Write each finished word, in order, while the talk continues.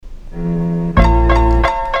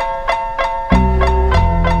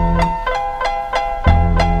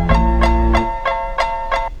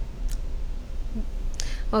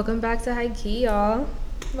Welcome back to High Key, y'all.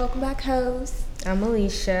 Welcome back, host. I'm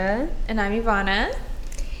Alicia. And I'm Ivana.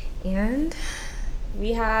 And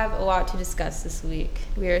we have a lot to discuss this week.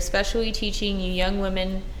 We are especially teaching you young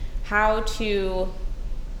women how to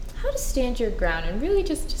stand your ground and really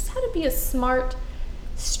just how to be a smart,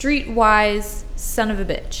 streetwise son of a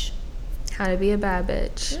bitch. how to be a bad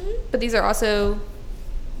bitch. Mm-hmm. But these are also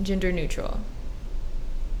gender neutral.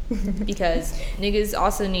 Because niggas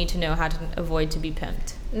also need to know how to avoid to be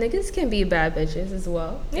pimped. Niggas can be bad bitches as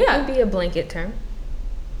well. Yeah. It can be a blanket term.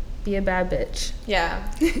 Be a bad bitch.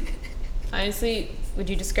 Yeah. Honestly, would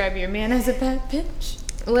you describe your man as a bad bitch?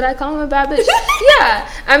 Would I call him a bad bitch?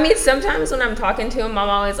 Yeah. I mean, sometimes when I'm talking to him,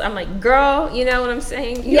 I'm like, girl, you know what I'm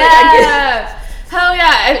saying? Yeah. Hell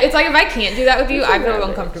yeah. It's like if I can't do that with you, I feel bad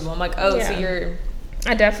uncomfortable. I'm like, oh, Yeah. so you're...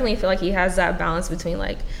 I definitely feel like he has that balance between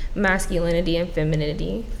like masculinity and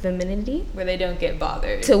femininity Where they don't get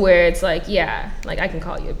bothered. to where it's like, yeah, like I can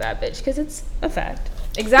call you a bad bitch because it's a fact.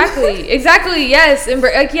 Exactly, yes. And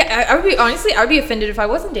like, yeah, I would be offended if I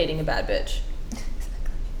wasn't dating a bad bitch.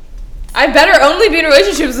 I better only be in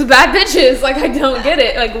relationships with bad bitches. Like, I don't get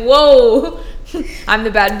it. Like, whoa. I'm the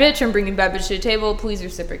bad bitch. I'm bringing bad bitch to the table. Please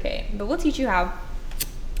reciprocate. But we'll teach you how.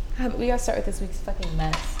 We gotta start with this week's fucking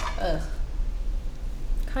mess. Ugh.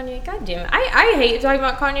 Kanye, goddamn it. I hate talking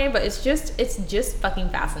about Kanye, but it's just fucking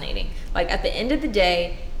fascinating. Like, at the end of the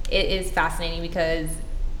day, it is fascinating because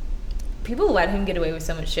people let him get away with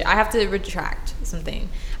so much shit. I have to retract something.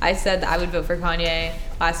 I said that I would vote for Kanye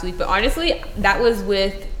last week, but honestly, that was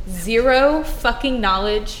with zero fucking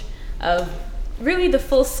knowledge of really the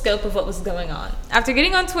full scope of what was going on. After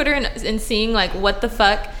getting on Twitter and seeing, like, what the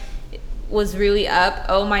fuck was really up,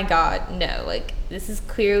 oh my god, no. Like, this is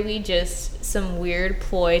clearly just some weird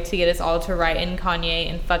ploy to get us all to write in Kanye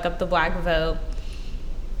and fuck up the black vote.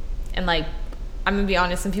 And, like, I'm gonna be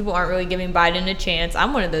honest, some people aren't really giving Biden a chance.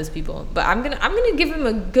 I'm one of those people, but I'm gonna give him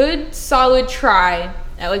a good solid try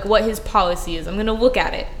at like what his policy is. I'm gonna look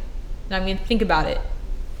at it and I'm gonna think about it,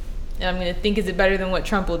 and I'm gonna think, is it better than what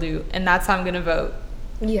Trump will do? And that's how I'm gonna vote.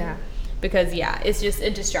 Yeah. Because yeah, it's just a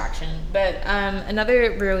distraction. But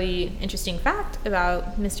another really interesting fact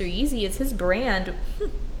about Mr. Yeezy is his brand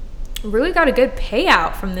really got a good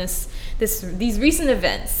payout from these recent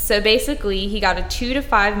events. So basically, he got a $2 to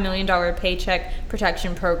 $5 million paycheck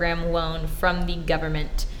protection program loan from the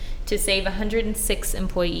government to save 106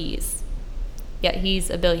 employees. Yet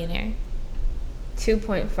he's a billionaire.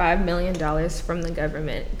 $2.5 million from the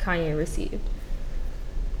government Kanye received.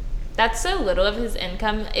 That's so little of his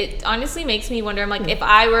income. It honestly makes me wonder. I'm like, if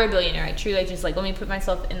I were a billionaire, I truly just like, let me put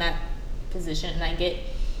myself in that position, and I get...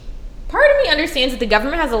 Part of me understands that the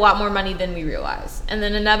government has a lot more money than we realize. And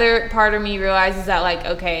then another part of me realizes that, like,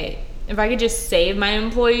 okay, if I could just save my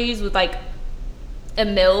employees with, like,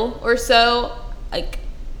 $1 million or so, like,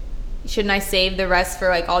 shouldn't I save the rest for,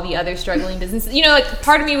 like, all the other struggling businesses? You know, like,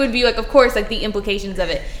 part of me would be, like, of course, like, the implications of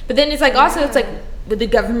it. But then it's, like, also, it's, like, would the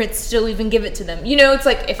government still even give it to them? You know, it's,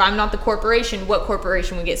 like, if I'm not the corporation, what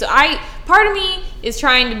corporation would get? So part of me is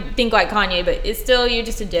trying to think like Kanye, but it's still, you're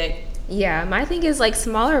just a dick. Yeah, my thing is like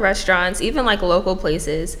smaller restaurants, even like local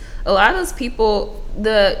places, a lot of those people,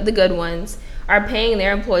 the good ones, are paying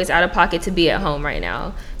their employees out of pocket to be at home right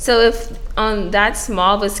now. So if on that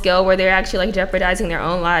small of a scale where they're actually like jeopardizing their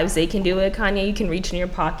own lives, they can do it, Kanye, you can reach in your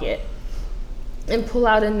pocket and pull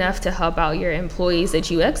out enough to help out your employees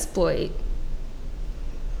that you exploit.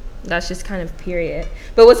 That's just kind of period.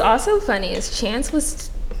 But what's also funny is Chance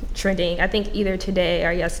was trending, I think either today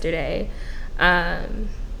or yesterday,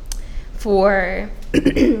 for,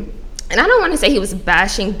 and I don't want to say he was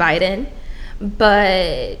bashing Biden,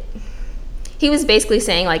 but he was basically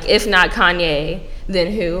saying, like, if not Kanye,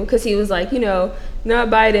 then who? Because he was like, you know, not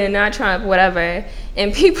Biden, not Trump, whatever.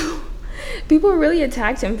 And people really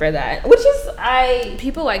attacked him for that, which is,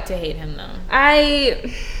 People like to hate him, though.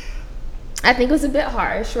 I think it was a bit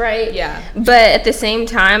harsh, right? Yeah. But at the same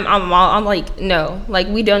time, I'm like, no. Like,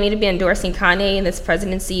 we don't need to be endorsing Kanye in this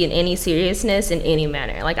presidency in any seriousness, in any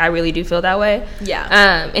manner. Like, I really do feel that way.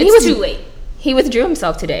 Yeah. And it's too late. He withdrew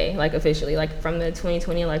himself today, like, officially, like, from the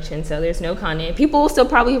 2020 election. So there's no Kanye. People will still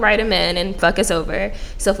probably write him in and fuck us over.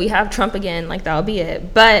 So if we have Trump again, like, that'll be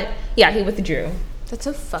it. But, yeah, he withdrew. That's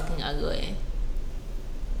so fucking ugly.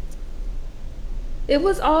 It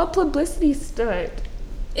was all publicity stunt.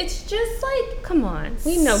 It's just like, come on,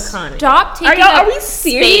 we know Kanye. Stop taking Are we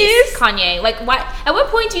serious? Space, Kanye. Like, why? At what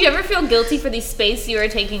point do you ever feel guilty for the space you are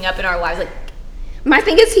taking up in our lives? Like, my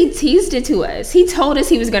thing is, he teased it to us. He told us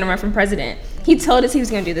he was going to run for president. He told us he was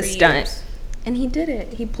going to do this stunt, years. And he did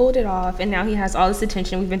it. He pulled it off, and now he has all this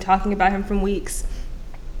attention. We've been talking about him for weeks.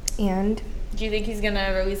 And do you think he's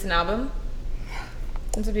gonna release an album?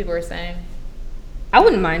 That's what people are saying. I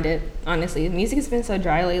wouldn't mind it, honestly. The music has been so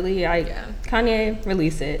dry lately. Kanye,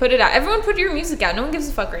 release it. Put it out. Everyone put your music out. No one gives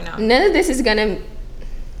a fuck right now. None of this is gonna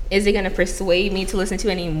persuade me to listen to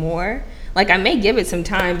any more. Like, I may give it some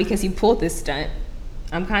time because you pulled this stunt.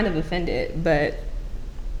 I'm kind of offended, but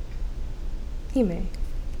he may.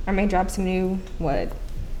 I may drop some new,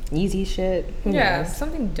 Yeezy shit. Who knows?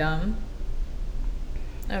 Something dumb.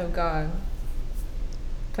 Oh, God.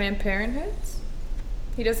 Planned Parenthood?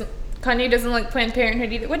 Kanye doesn't like Planned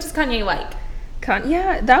Parenthood either. What does Kanye like?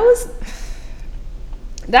 That was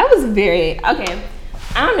very, okay.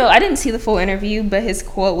 I don't know. I didn't see the full interview, but his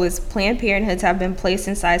quote was, "Planned Parenthoods have been placed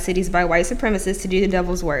inside cities by white supremacists to do the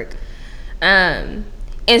devil's work." And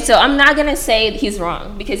so I'm not going to say he's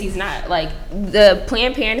wrong, because he's not. Like, the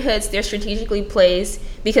Planned Parenthoods, they're strategically placed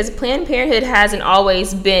because Planned Parenthood hasn't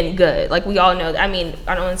always been good. Like, we all know that. I mean,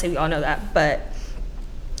 I don't want to say we all know that, but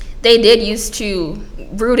they did used to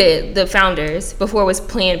root it, the founders, before it was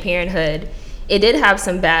Planned Parenthood. It did have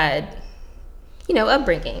some bad,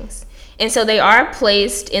 upbringings. And so they are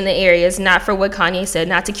placed in the areas, not for what Kanye said,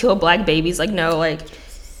 not to kill black babies. Like, no, like,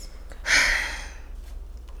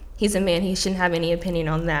 he's a man. He shouldn't have any opinion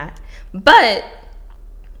on that. But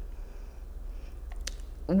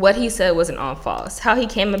what he said wasn't all false. How he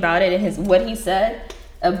came about it and what he said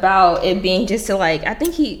about it being just to, like, I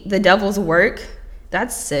think the devil's work,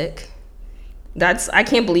 that's sick. I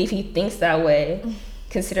can't believe he thinks that way,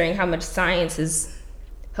 considering how much science has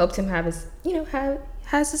helped him have his,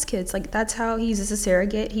 has his kids. Like, that's how he uses a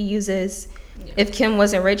surrogate. He uses, if Kim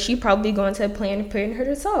wasn't rich, she'd probably go into a Planned Parenthood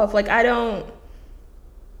herself. Like, I don't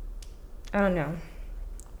know.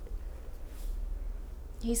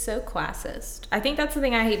 He's so classist. I think that's the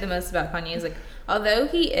thing I hate the most about Kanye is, like, although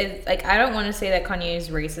he is, like, I don't want to say that Kanye is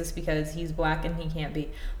racist because he's black and he can't be,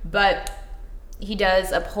 but he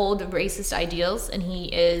does uphold the racist ideals, and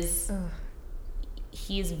he's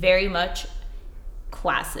very much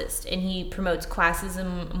classist, and he promotes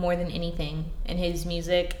classism more than anything in his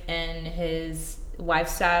music and his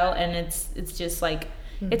lifestyle, and it's just like,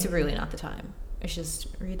 it's really not the time. It's just,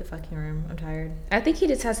 read the fucking room. I'm tired. I think he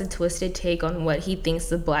just has a twisted take on what he thinks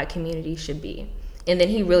the black community should be. And then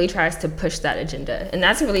he really tries to push that agenda. And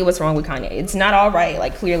that's really what's wrong with Kanye. It's not all right.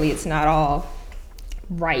 Like, clearly it's not all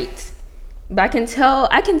right. But I can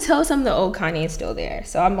tell some of the old Kanye is still there.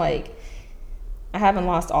 So I'm like, I haven't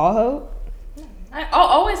lost all hope. I'll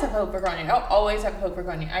always have hope for Kanye. I'll always have hope for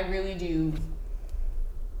Kanye. I really do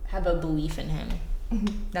have a belief in him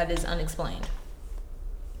that is unexplained.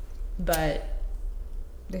 But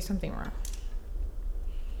there's something wrong.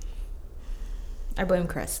 I blame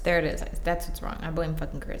Chris. There it is. That's what's wrong. I blame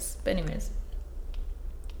fucking Chris. But anyways.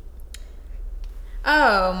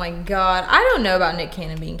 Oh my God. I don't know about Nick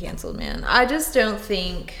Cannon being canceled, man. I just don't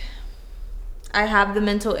think I have the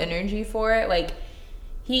mental energy for it. Like,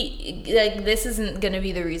 this isn't going to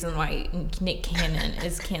be the reason why Nick Cannon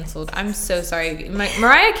is canceled. I'm so sorry.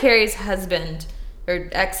 Mariah Carey's husband, or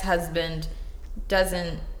ex-husband,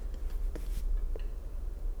 doesn't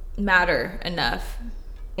matter enough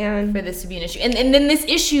and for this to be an issue. And then this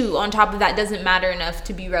issue on top of that doesn't matter enough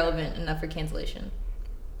to be relevant enough for cancellation.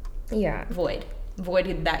 Yeah.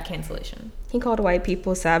 Voided that cancellation. He called white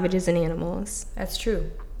people savages and animals. That's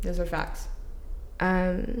true. Those are facts.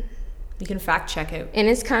 You can fact check it. And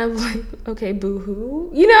it's kind of like, okay,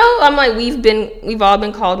 boo-hoo. I'm like, we've all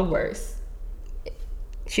been called worse.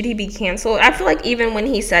 Should he be canceled? I feel like even when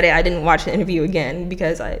he said it, I didn't watch the interview again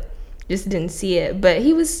because I just didn't see it. But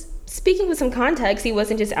he was speaking with some context. He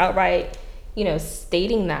wasn't just outright,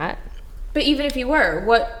 stating that. But even if he were,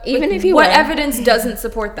 what evidence doesn't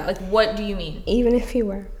support that? Like, what do you mean? Even if he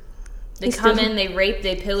were. They come in, they rape,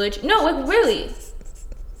 they pillage. No, like, really.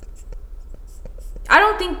 I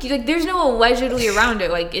don't think, like, there's no allegedly around it.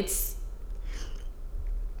 Like, it's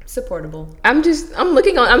supportable. I'm just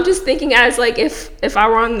thinking as, like, if I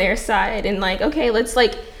were on their side and, like, okay, let's,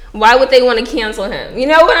 like, why would they want to cancel him? You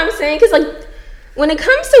know what I'm saying? Because, like, when it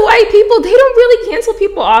comes to white people, they don't really cancel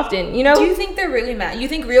people often, Do you think they're really mad? You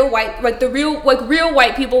think real white, like, real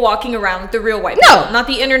white people walking around, like, the real white people? No. Not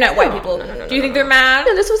the internet white people. No, do you think they're mad?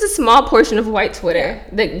 No, this was a small portion of white Twitter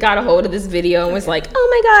that got a hold of this video and was like, oh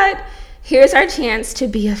my God, here's our chance to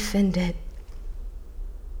be offended.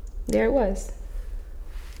 There it was.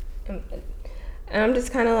 And I'm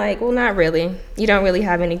just kind of like, well, not really. You don't really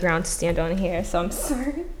have any ground to stand on here, so I'm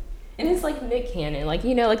sorry. And it's like Nick Cannon, like,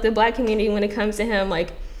 like the black community, when it comes to him,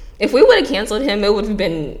 like, if we would have canceled him, it would have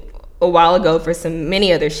been a while ago for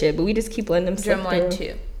many other shit, but we just keep letting them slip through. Drumline 2.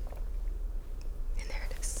 And there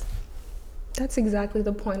it is. That's exactly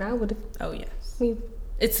the point I would have. Oh, yes.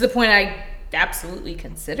 It's the point I absolutely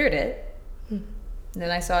considered it.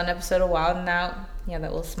 Then I saw an episode of Wild 'N Out. Yeah,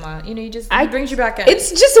 that little smile. You know, he brings you back in.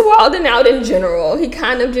 It's just Wild 'N Out in general. He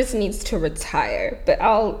kind of just needs to retire, but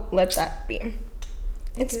I'll let that be.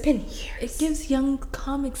 It's been years. It gives young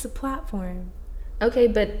comics a platform. Okay,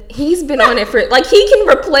 but he's been on it for, like, he can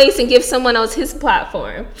replace and give someone else his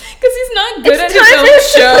platform. Because he's not good at It's time for him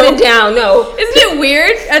his to own put show. it down. No. Isn't it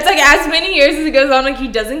weird? It's like as many years as it goes on, like he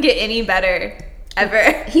doesn't get any better.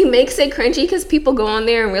 Ever. He makes it cringy because people go on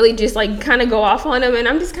there and really just, like, kind of go off on him. And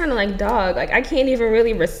I'm just kind of like, dog, like, I can't even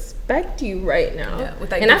really respect you right now. Yeah,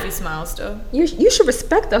 with that and goofy smile still. You should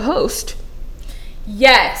respect the host.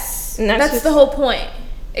 Yes. And That's just the whole point.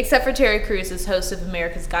 Except for Terry Crews as host of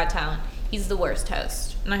America's Got Talent. He's the worst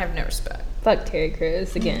host. And I have no respect. Fuck Terry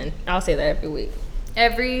Crews again. I'll say that every week.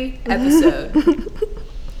 Every episode.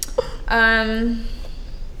 I'm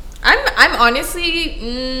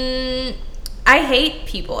honestly I hate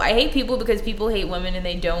people. I hate people because people hate women and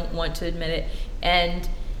they don't want to admit it. And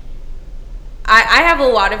I have a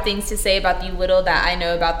lot of things to say about the little that I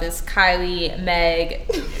know about this Kylie, Meg,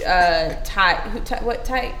 Ty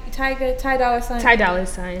Dolla Sign? Ty Dolla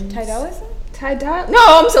Sign. Ty Dolla Sign? Ty Dolla? No,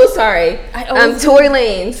 I'm so sorry. Tory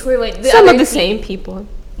Lanez. Tory Lanez. Some of the same people.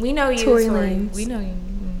 We know you, Tory Tory. Lanez. We know you.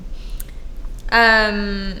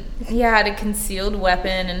 He had a concealed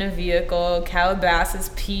weapon in a vehicle. Calabasas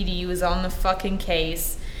PD was on the fucking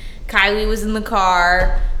case. Kylie was in the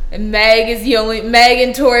car. And Meg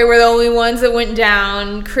and Tory were the only ones that went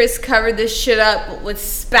down. Chris covered this shit up with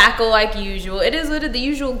spackle like usual. It is the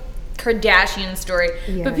usual Kardashian story.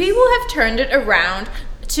 Yes. But people have turned it around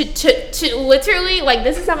to literally, like,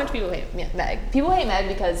 this is how much people hate Meg. People hate Meg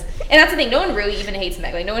because, and that's the thing, no one really even hates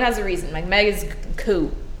Meg. Like, no one has a reason. Like, Meg is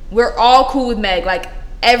cool. We're all cool with Meg. Like,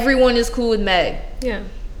 everyone is cool with Meg. Yeah.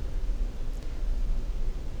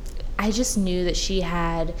 I just knew that she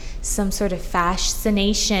had some sort of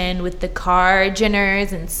fascination with the Kar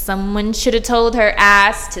Jenners, and someone should have told her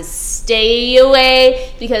ass to stay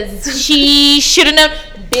away because she should have known.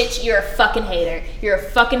 Bitch, you're a fucking hater. You're a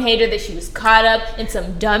fucking hater that she was caught up in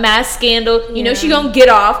some dumbass scandal. You know she gonna get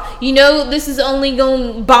off. You know this is only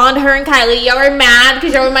gonna bond her and Kylie. Y'all are mad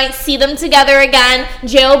because y'all might see them together again.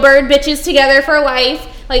 Jailbird bitches together for life.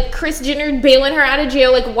 Like, Kris Jenner bailing her out of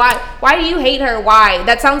jail. Like, why do you hate her? Why?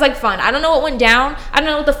 That sounds like fun. I don't know what went down. I don't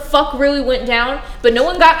know what the fuck really went down. But no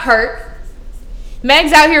one got hurt.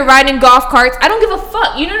 Meg's out here riding golf carts. I don't give a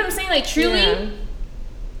fuck. You know what I'm saying? Like, truly. Yeah.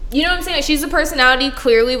 You know what I'm saying? Like, she's a personality,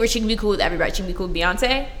 clearly, where she can be cool with everybody. She can be cool with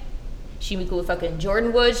Beyonce. She can be cool with fucking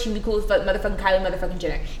Jordan Woods. She can be cool with motherfucking Kylie motherfucking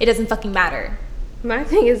Jenner. It doesn't fucking matter. My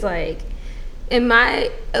thing is, like, we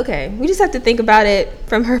just have to think about it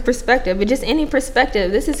from her perspective, but just any perspective.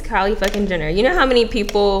 This is Kylie fucking Jenner. You know how many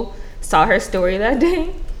people saw her story that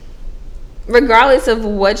day? Regardless of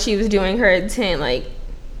what she was doing, her intent, like,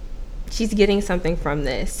 she's getting something from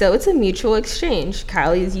this. So it's a mutual exchange.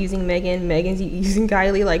 Kylie is using Megan, Megan's using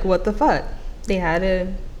Kylie. Like, what the fuck? They had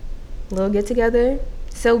a little get together.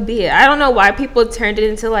 So be it. I don't know why people turned it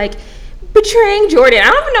into, like, betraying Jordan. I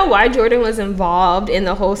don't even know why Jordan was involved in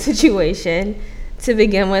the whole situation to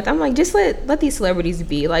begin with. I'm like, just let these celebrities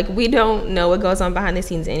be. Like, we don't know what goes on behind the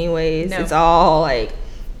scenes anyways. No. It's all like,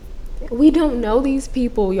 we don't know these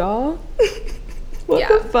people, y'all. What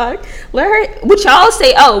the fuck? Let her. Would y'all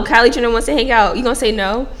say, oh, Kylie Jenner wants to hang out? You gonna say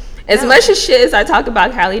no? As much as shit as I talk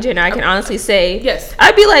about Kylie Jenner, I can honestly say yes.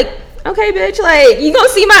 I'd be like, okay, bitch, like, you gonna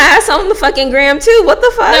see my ass on the fucking gram too? What the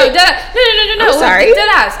fuck? No. I'm sorry. Dead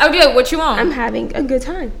ass. I would be like, what you want? I'm having a good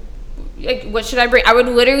time. Like, what should I bring? I would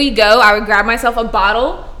literally go. I would grab myself a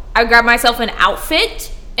bottle. I would grab myself an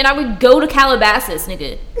outfit, and I would go to Calabasas,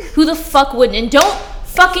 nigga. Who the fuck wouldn't? And don't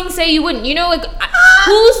fucking say you wouldn't. You know, like,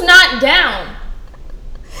 who's not down?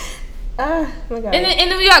 Oh my God.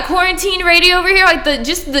 And then we got quarantine radio over here, like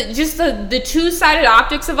the two-sided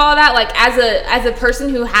optics of all that. Like, as a person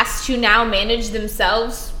who has to now manage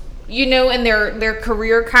themselves, you know, and their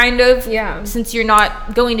career kind of. Yeah. Since you're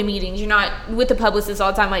not going to meetings, you're not with the publicist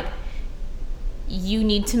all the time. Like, you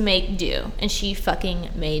need to make do, and she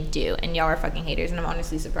fucking made do, and y'all are fucking haters, and I'm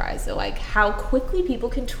honestly surprised. So, like, how quickly people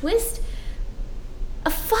can twist a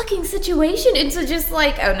fucking situation into just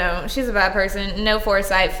like, oh no, she's a bad person, no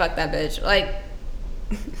foresight, fuck that bitch. Like,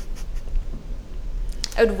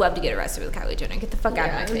 I would love to get arrested with Kylie Jenner. Get the fuck out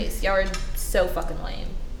of my face. Y'all are so fucking lame.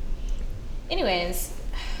 Anyways.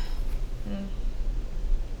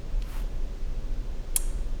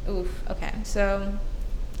 Oof. Okay, so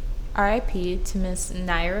R.I.P. to Miss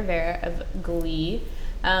Naya Rivera of Glee.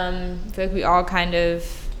 I feel like we all kind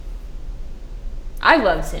of... I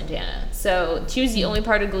love Santana. So she was the only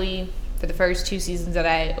part of Glee for the first 2 seasons that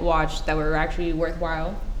I watched that were actually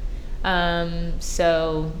worthwhile.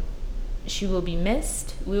 So she will be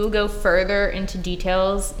missed. We will go further into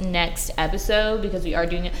details next episode because we are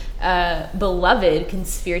doing a beloved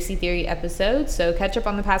conspiracy theory episode. So catch up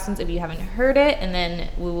on the past ones if you haven't heard it, and then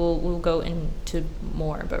we'll go into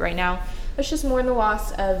more. But right now, let's just mourn the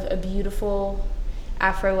loss of a beautiful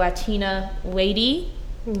Afro-Latina lady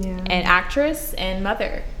and actress and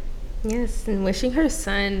mother. Yes, and wishing her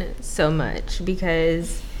son so much,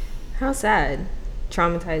 because how sad,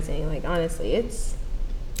 traumatizing. Like, honestly, it's...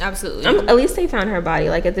 Absolutely. At least they found her body.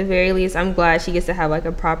 Like, at the very least, I'm glad she gets to have like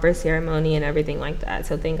a proper ceremony and everything like that.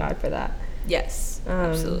 So thank God for that. Yes,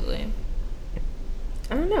 absolutely.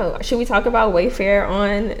 I don't know. Should we talk about Wayfair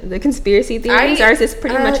on the conspiracy theories, or is this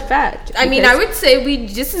pretty much fact? I mean, I would say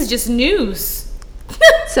this is just news.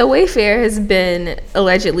 So Wayfair has been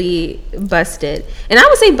allegedly busted, and I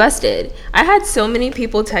would say busted. I had so many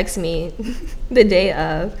people text me the day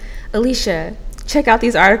of, Alicia, check out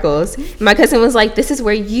these articles. My cousin was like, this is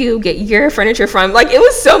where you get your furniture from. Like, it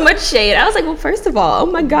was so much shade. I was like, well, first of all,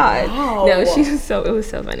 oh my God. Wow. No, it was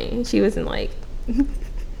so funny. She wasn't like...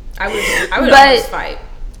 I would almost fight.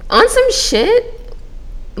 On some shit,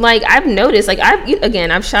 like, I've noticed, like,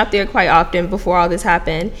 I've shopped there quite often before all this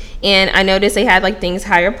happened, and I noticed they had, like, things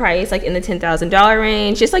higher price, like, in the $10,000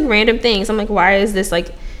 range, just, like, random things. I'm like, why is this,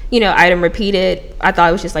 like... item repeated. I thought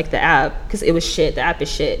it was just like the app, because it was shit. The app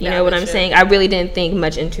is shit. You know what I'm saying? I really didn't think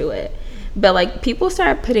much into it. But like, people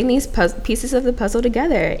started putting these pieces of the puzzle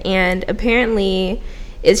together, and apparently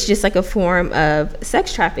it's just like a form of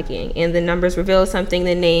sex trafficking. And the numbers reveal something.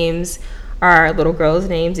 The names are little girls'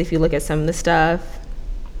 names if you look at some of the stuff.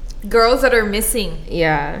 Girls that are missing.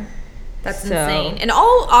 Yeah. That's insane. And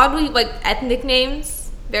all oddly, like, ethnic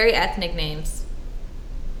names. Very ethnic names.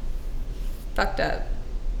 Fucked up.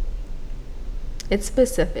 It's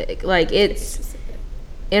specific. Like, it's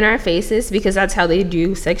in our faces, because that's how they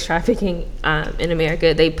do sex trafficking in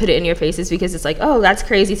America. They put it in your faces because it's like, oh, that's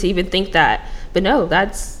crazy to even think that. But no,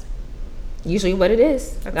 that's usually what it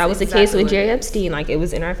is. That was the case with Jerry Epstein. Like, it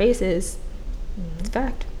was in our faces. Mm-hmm. It's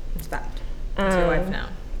fact. It's fact. It's your life now.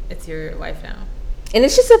 It's your life now. And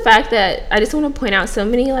it's just the fact that I just want to point out so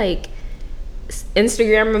many, like,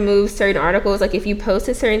 Instagram removes certain articles. Like, if you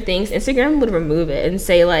posted certain things, Instagram would remove it and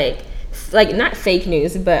say, like not fake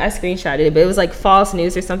news, but I screenshotted it, but it was like false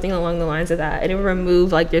news or something along the lines of that, and it would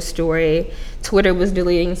remove like their story. Twitter was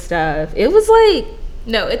deleting stuff. It was like,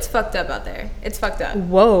 no, it's fucked up out there. It's fucked up.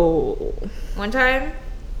 Whoa. One time,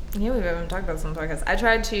 we haven't talked about this on the podcast. I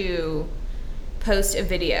tried to post a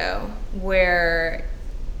video where,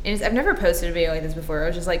 and I've never posted a video like this before. I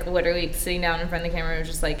was just like literally sitting down in front of the camera. I was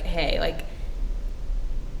just like, hey, like,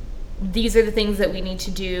 these are the things that we need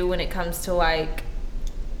to do when it comes to like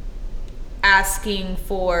asking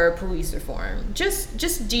for police reform.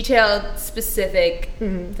 Just detailed, specific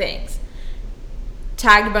things.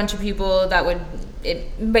 Tagged a bunch of people that would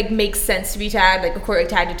make sense to be tagged. Like, of course, I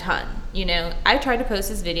tagged a ton. I tried to post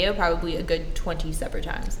this video probably a good 20 separate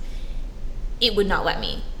times. It would not let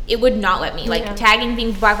me. Like, tagging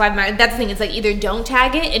things Black Lives Matter, that's the thing. It's like, either don't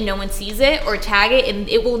tag it and no one sees it, or tag it and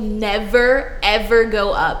it will never, ever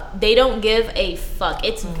go up. They don't give a fuck.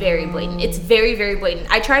 It's very blatant. It's very, very blatant.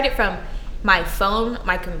 I tried it from my phone,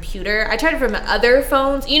 my computer. I tried it from other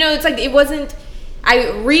phones. It's like, it wasn't... I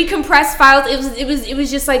recompressed files. It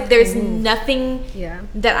was just like, there's nothing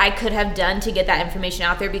that I could have done to get that information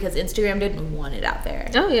out there, because Instagram didn't want it out there.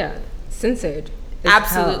 Oh, yeah. Censored.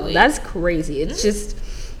 Absolutely. That's crazy. It's just...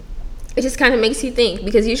 It just kind of makes you think,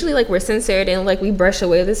 because usually, like, we're censored and, like, we brush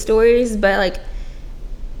away the stories, but, like,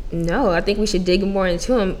 no, I think we should dig more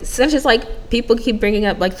into them. Such as, like, people keep bringing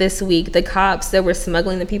up, like, this week, the cops that were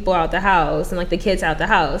smuggling the people out the house and, like, the kids out the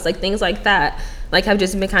house. Like, things like that, like, have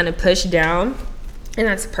just been kind of pushed down, and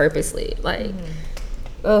that's purposely. Like,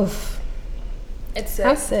 it's sick.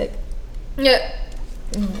 How sick. Yeah.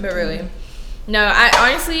 But really. No,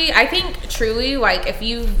 I think truly, like, if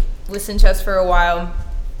you've listened to us for a while,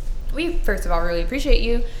 we first of all really appreciate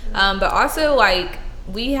you, but also, like,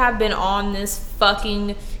 we have been on this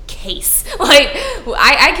fucking case. Like,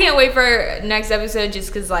 I can't wait for next episode,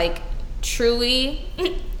 just because, like, truly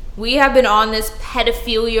we have been on this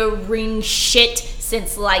pedophilia ring shit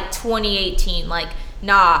since like 2018. Like,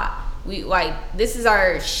 we, like, this is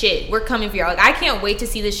our shit. We're coming for y'all. Like, I can't wait to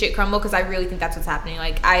see this shit crumble, because I really think that's what's happening.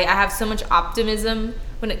 Like, I have so much optimism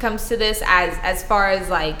when it comes to this, as far as,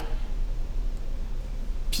 like,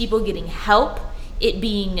 people getting help, it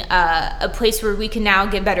being a place where we can now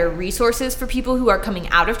get better resources for people who are coming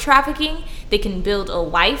out of trafficking. They can build a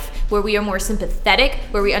life where we are more sympathetic,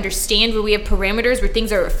 where we understand, where we have parameters, where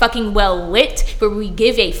things are fucking well lit, where we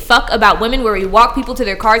give a fuck about women, where we walk people to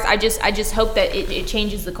their cars. I just hope that it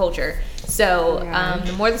changes the culture. So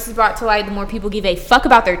the more this is brought to light, the more people give a fuck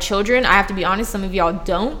about their children. I have to be honest, some of y'all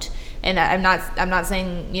don't. And I'm not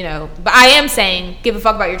saying, you know, but I am saying give a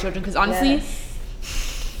fuck about your children, because honestly,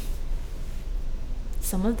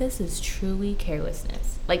 some of this is truly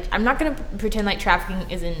carelessness. Like, I'm not going to pretend like trafficking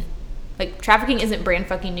isn't brand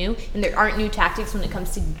fucking new, and there aren't new tactics when it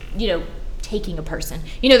comes to, you know, taking a person.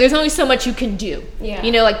 You know, there's only so much you can do. Yeah.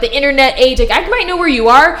 You know, like the internet age, like I might know where you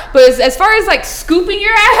are, but as far as like scooping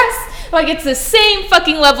your ass, like it's the same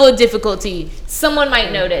fucking level of difficulty. Someone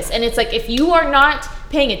might notice. And it's like, if you are not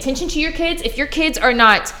paying attention to your kids, if your kids are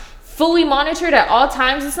not fully monitored at all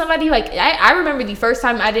times with somebody, like I remember the first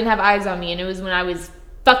time I didn't have eyes on me, and it was when I was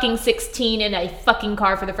fucking 16 in a fucking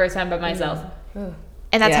car for the first time by myself.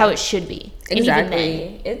 And that's how it should be.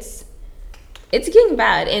 Exactly. It's getting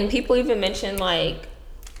bad. And people even mention like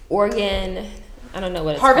organ, I don't know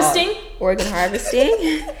what it's harvesting? called. Organ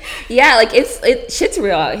harvesting. Yeah, like shit's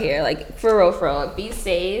real out here. Like for real. Be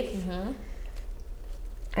safe.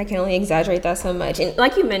 I can only exaggerate that so much. And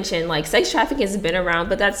like you mentioned, like sex trafficking has been around,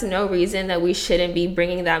 but that's no reason that we shouldn't be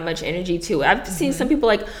bringing that much energy to it. I've seen some people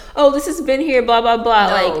like, oh, this has been here, blah, blah, blah.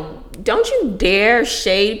 No. Like, don't you dare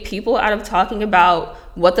shade people out of talking about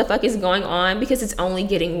what the fuck is going on, because it's only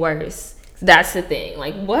getting worse. That's the thing.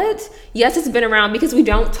 Like, what? Yes, it's been around because we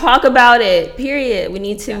don't talk about it, period. We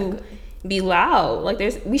need to be loud. Like,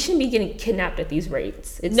 we shouldn't be getting kidnapped at these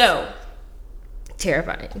rates. It's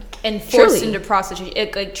terrifying. And forced into prostitution.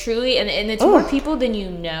 Like, truly, and it's more people than you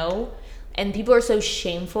know. And people are so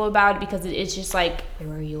shameful about it because it's just like, where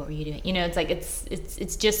were you? What were you doing? You know, it's like,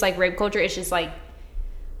 it's just like rape culture. It's just like,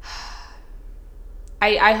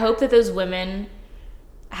 I hope that those women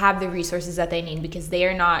have the resources that they need, because they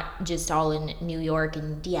are not just all in New York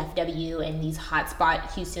and DFW and these hotspot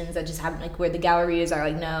Houstons that just have like where the Gallerias are.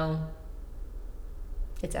 Like, no,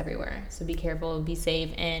 it's everywhere. So be careful, be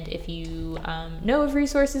safe, and if you know of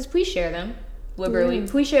resources, please share them liberally.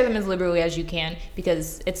 Please share them as liberally as you can,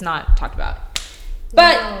 because it's not talked about.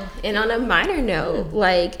 But and on a minor note,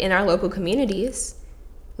 like in our local communities,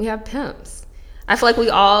 we have pimps. I feel like we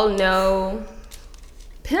all know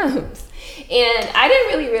pimps. And I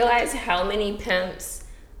didn't really realize how many pimps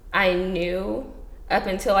I knew up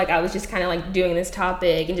until like I was just kind of like doing this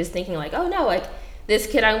topic and just thinking like, oh no, like this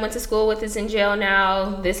kid I went to school with is in jail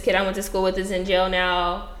now. This kid I went to school with is in jail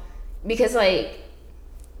now. Because like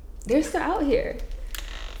they're still out here.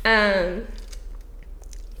 And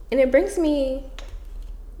it brings me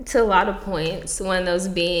to a lot of points. One of those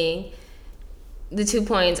being the 2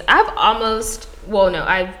 points. I've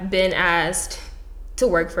been asked to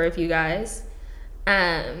work for a few guys.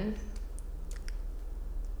 And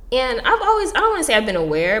I don't want to say I've been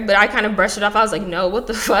aware, but I kind of brushed it off. I was like, no, what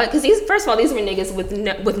the fuck? Because first of all, these were niggas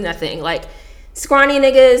with nothing. Like, scrawny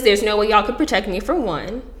niggas, there's no way y'all could protect me, for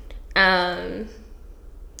one.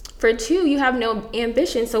 For two, you have no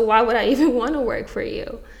ambition, so why would I even want to work for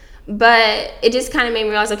you? But it just kind of made me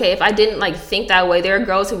realize, okay, if I didn't like think that way, there are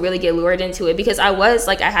girls who really get lured into it, because I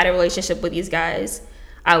had a relationship with these guys.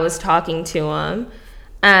 I was talking to them.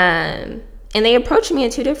 And they approached me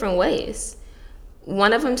in 2 different ways.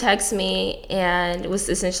 One of them texted me and was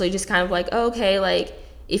essentially just kind of like, oh, okay, like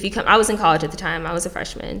if you come, I was in college at the time, I was a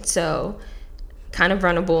freshman, so kind of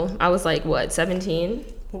vulnerable. I was like, what, 17?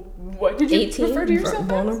 What did you 18? Refer to yourself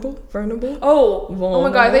vulnerable? Oh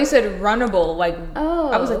my god, they said runnable. Like,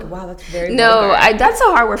 I was like, wow, that's very vulgar. That's a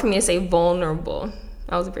hard word for me to say, vulnerable.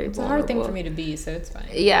 I was very vulnerable. It's a hard thing for me to be, so it's fine.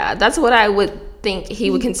 Yeah, that's what I would think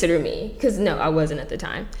he would consider me, because no, I wasn't at the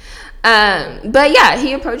time. But yeah,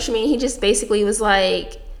 he approached me. He just basically was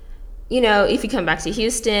like, you know, if you come back to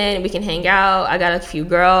Houston, we can hang out. I got a few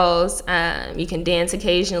girls. You can dance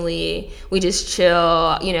occasionally. We just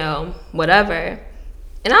chill, you know, whatever.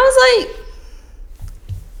 And I was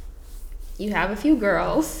like, you have a few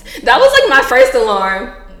girls. That was like my first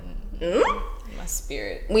alarm. My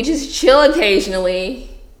spirit. We just chill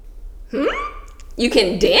occasionally. You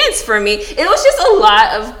can dance for me. It was just a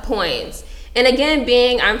lot of points. And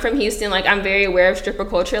again, I'm from Houston, like I'm very aware of stripper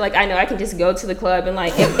culture. Like I know I can just go to the club and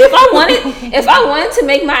like if I wanted to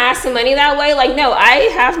make my ass some money that way, like no, I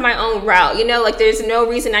have my own route. You know, like there's no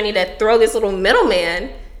reason I need to throw this little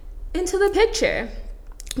middleman into the picture.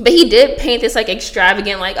 But he did paint this like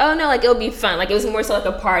extravagant, like, oh no, like it'll be fun. Like it was more so like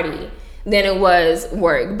a party than it was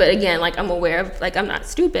work. But again, like I'm aware of, like I'm not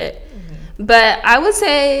stupid. But I would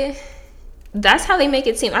say that's how they make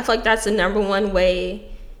it seem. I feel like that's the number one way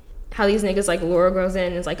how these niggas like lure girls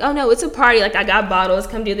in. It's like, oh no, it's a party. Like I got bottles.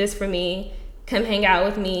 Come do this for me. Come hang out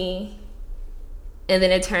with me. And then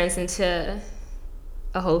it turns into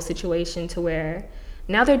a whole situation to where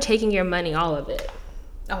now they're taking your money, all of it.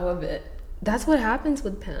 All of it. That's what happens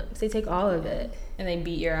with pimps. They take all of it. And they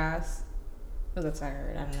beat your ass. Oh, that's what I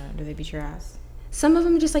heard. I don't know. Do they beat your ass? Some of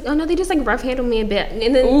them are just like, oh no, they just like rough handle me a bit.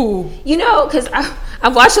 And then, Ooh. you know, because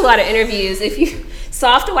I've watched a lot of interviews. If you,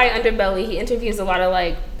 Soft White Underbelly, he interviews a lot of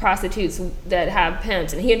like prostitutes that have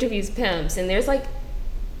pimps, and he interviews pimps, and there's like,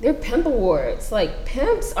 they're pimp awards. Like,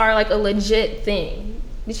 pimps are like a legit thing.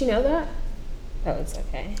 Did you know that? Oh, it's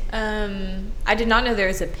okay. I did not know there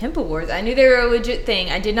was a pimp awards. I knew they were a legit thing.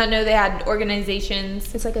 I did not know they had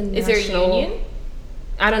organizations. It's like a national, is there a union?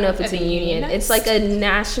 I don't know if it's a union. It's like a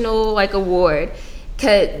national like award.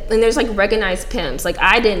 And there's like recognized pimps. Like,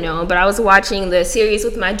 I didn't know, but I was watching the series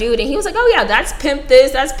with my dude, and he was like, oh yeah, that's pimp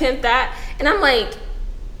this, that's pimp that. And I'm like,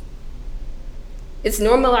 it's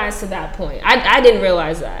normalized to that point. I didn't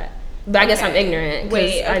realize that. But I guess I'm ignorant.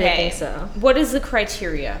 Wait, okay. I didn't think so. What is the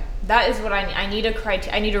criteria? That is what I need.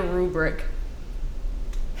 I need a rubric.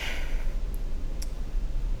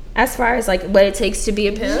 As far as like what it takes to be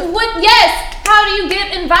a pimp? What? Yes. How do you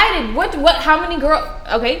get invited? What? How many girls?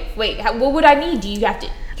 Okay, wait. What would I need? Do you have to?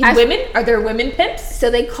 Women? Are there women pimps? So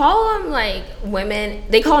they call them like women.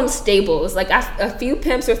 They call them stables. Like a few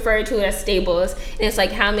pimps refer to it as stables, and it's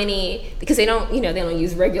like how many, because they don't, they don't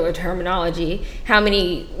use regular terminology. How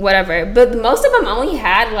many, whatever. But most of them only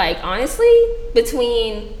had like, honestly,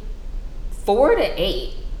 between 4 to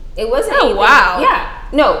 8. It wasn't. Oh, anything. wow. Yeah.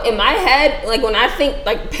 No, in my head, like when I think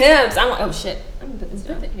like pimps, I'm like, oh shit. I'm gonna put this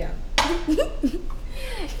down. Yeah.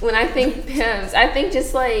 When I think pimps, I think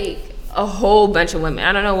just like a whole bunch of women.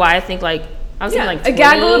 I don't know why I think like I was thinking like 20. A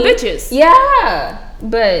gaggle of bitches. Yeah,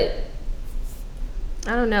 but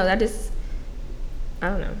I don't know. I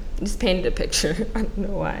don't know. Just painted a picture. I don't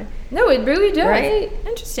know why. No, it really does. Right?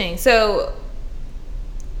 Interesting. So,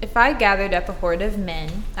 if I gathered up a horde of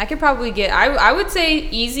men, I could probably get. I would say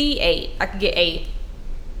easy 8. I could get 8.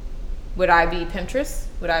 Would I be pimptress?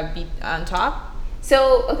 Would I be on top?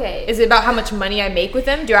 So, okay. Is it about how much money I make with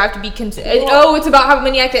them? Do I have to be it's about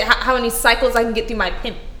how many cycles I can get through my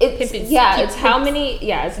pimp. It's how many.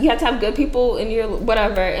 Yeah, you have to have good people in your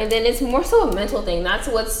whatever, and then it's more so a mental thing. That's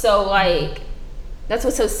what's so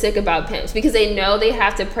sick about pimps, because they know they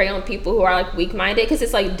have to prey on people who are like weak-minded, because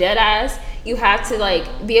it's like dead ass. You have to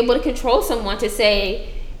like be able to control someone to say,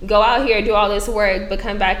 go out here, do all this work, but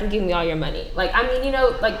come back and give me all your money. Like, I mean,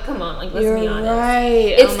 like, come on, like, let's be honest.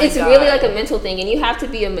 Right. It's really like a mental thing, and you have to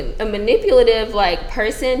be a manipulative like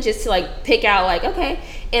person just to like pick out like, okay.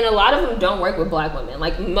 And a lot of them don't work with black women.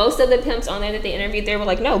 Like, most of the pimps on there that they interviewed, they were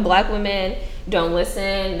like, no, black women don't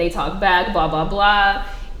listen, they talk back, blah blah blah.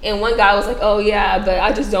 And one guy was like, oh yeah, but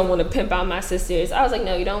I just don't want to pimp out my sisters. I was like,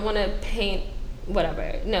 no, you don't want to paint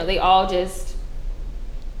whatever. No, they all just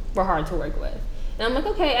were hard to work with. And I'm like,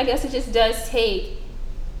 okay, I guess it just does take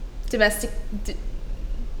domestic.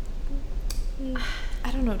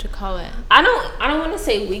 I don't know what to call it. I don't want to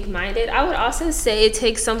say weak-minded. I would also say it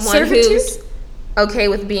takes someone servitude? Who's okay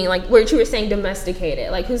with being like what you were saying,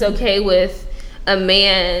 domesticated. Like, who's okay with a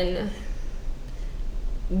man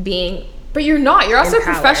being. But you're not. You're also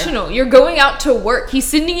professional. You're going out to work. He's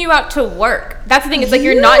sending you out to work. That's the thing. It's like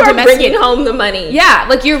you're not domesticated. Bringing home the money. Yeah,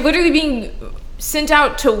 like you're literally being sent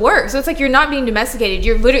out to work. So it's like you're not being domesticated.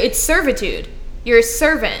 You're literally, it's servitude. You're a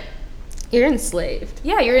servant. You're enslaved.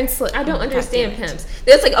 Yeah, you're enslaved. I don't understand pimps.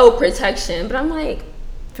 There's like, oh, protection, but I'm like,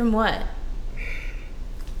 from what?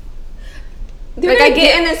 They're like, I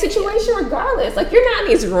get in a situation regardless. Like, you're not in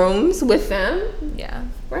these rooms with them. Yeah.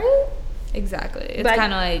 Right? Exactly. It's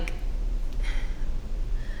kind of like,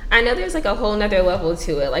 I know there's like a whole nother level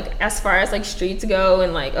to it. Like, as far as like streets go,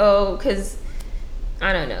 and like, oh, because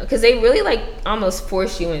I don't know, because they really like almost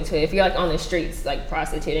force you into it if you're like on the streets like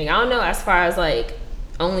prostituting. I don't know as far as like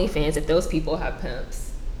OnlyFans if those people have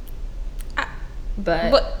pimps,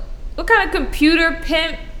 but what kind of computer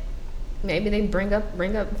pimp? Maybe they bring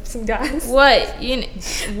up some guys. What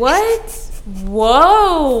what?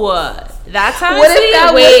 Whoa, that's how. What if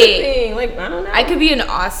that was the thing? Like, I don't know. I could be an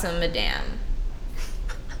awesome madame.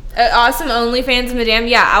 An awesome OnlyFans madame.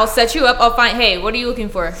 Yeah, I'll set you up. I'll find. Hey, what are you looking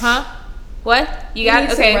for? Huh? What? You got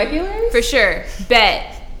need okay? Some regulars? For sure.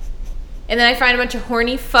 Bet. And then I find a bunch of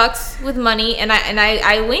horny fucks with money, and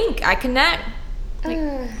I link. I connect.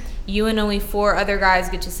 Like, you and only 4 other guys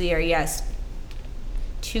get to see her. Yes.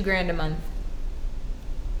 $2,000 a month.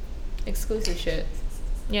 Exclusive shit.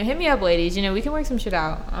 Yeah, hit me up, ladies. You know, we can work some shit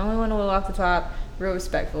out. I only want to roll off the top. Real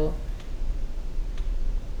respectful.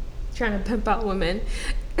 Trying to pimp out women.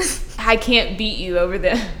 I can't beat you over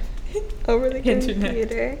the internet.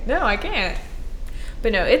 Computer. No, I can't.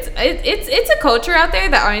 But no, it's a culture out there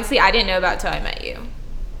that honestly I didn't know about till I met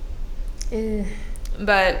you.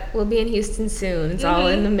 But we'll be in Houston soon. It's all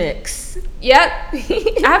in the mix. Yep.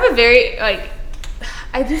 I have a very, like,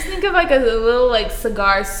 I just think of, like, a little, like,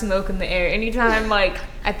 cigar smoke in the air anytime, like,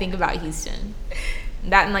 I think about Houston.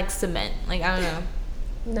 That and, like, cement. Like, I don't know.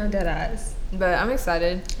 No dead eyes. But I'm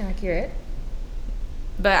excited. Accurate.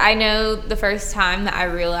 But I know the first time that I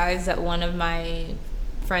realized that one of my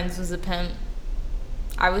friends was a pimp,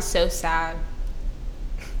 I was so sad.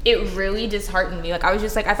 It really disheartened me. Like, I was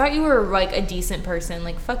just like, I thought you were, like, a decent person.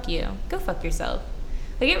 Like, fuck you. Go fuck yourself.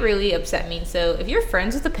 Like, it really upset me. So if you're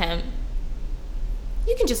friends with a pimp,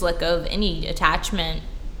 you can just let go of any attachment,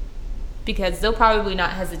 because they'll probably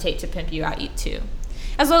not hesitate to pimp you out too.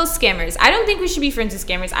 As well as scammers. I don't think we should be friends with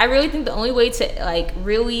scammers. I really think the only way to, like,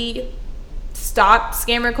 really stop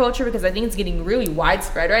scammer culture, because I think it's getting really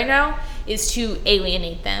widespread right now, is to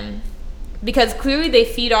alienate them. Because clearly they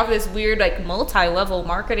feed off this weird, like, multi-level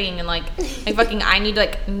marketing and, like fucking I need to,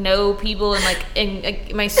 like, know people and,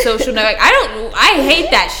 like, my social network. I hate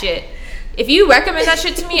that shit. If you recommend that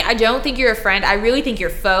shit to me, I don't think you're a friend. I really think you're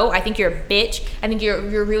foe. I think you're a bitch. I think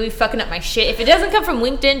you're really fucking up my shit. If it doesn't come from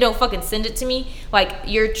LinkedIn, don't fucking send it to me. Like,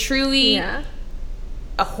 you're truly a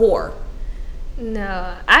whore.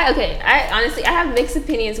 No, I honestly, I have mixed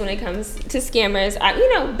opinions when it comes to scammers.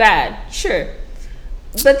 Bad, sure.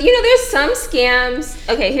 But, there's some scams.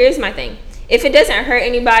 Okay, here's my thing. If it doesn't hurt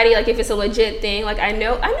anybody, like, if it's a legit thing, like, I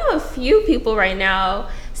know a few people right now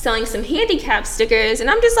selling some handicap stickers, and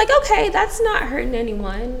I'm just like, okay, that's not hurting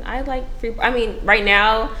anyone. I like free. I mean, right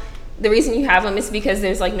now, the reason you have them is because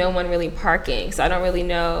there's, like, no one really parking, so I don't really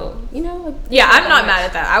know, like, yeah, I'm not mad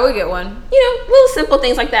at that. I would get one. Little simple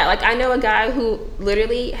things like that. Like, I know a guy who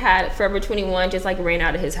literally had Forever 21 just, like, ran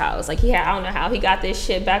out of his house. Like, I don't know how he got this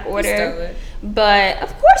shit back order. He stole it. But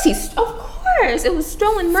of course it was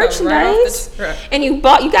stolen merchandise. And you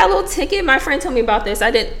got a little ticket. My friend told me about this.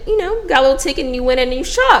 I didn't, got a little ticket and you went in and you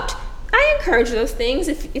shopped. I encourage those things.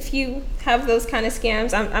 If you have those kind of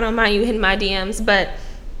scams, I don't mind you hitting my DMs. But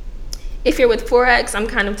if you're with Forex, I'm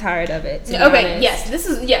kind of tired of it. Okay, yes.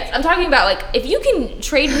 I'm talking about, like, if you can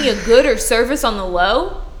trade me a good or service on the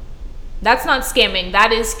low, that's not scamming.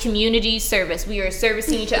 That is community service. We are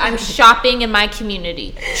servicing each other. I'm shopping in my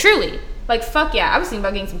community. Truly. Like, fuck yeah. I was thinking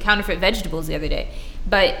about getting some counterfeit vegetables the other day.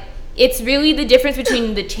 But it's really the difference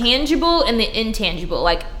between the tangible and the intangible.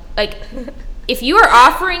 Like if you are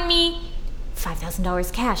offering me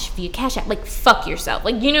 $5,000 cash via Cash App, like, fuck yourself.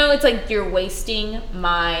 Like, it's like you're wasting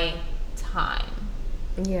my time.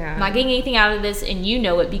 Yeah. I'm not getting anything out of this, and you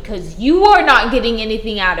know it, because you are not getting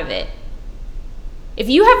anything out of it. If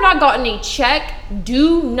you have not gotten a check,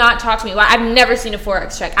 do not talk to me. Well, I've never seen a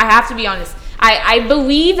Forex check. I have to be honest. I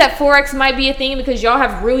believe that Forex might be a thing because y'all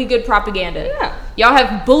have really good propaganda. Yeah. Y'all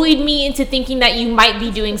have bullied me into thinking that you might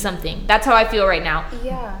be doing something. That's how I feel right now.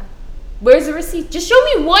 Yeah. Where's the receipt? Just show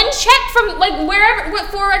me one check from, like, wherever, what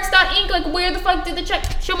Forex.inc, like, where the fuck did the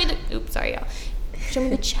check? Show me the, oops, sorry, y'all. Show me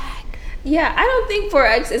the check. Yeah, I don't think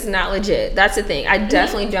Forex is not legit. That's the thing. I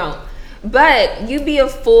definitely don't. But you'd be a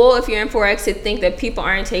fool if you're in Forex to think that people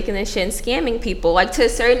aren't taking this shit and scamming people. Like, to a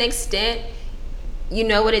certain extent, you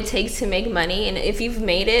know what it takes to make money, and if you've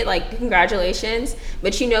made it, like, congratulations.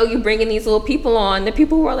 But you bringing these little people on, the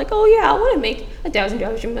people who are like, oh yeah, I want to make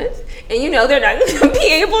 $1,000 a month, and they're not gonna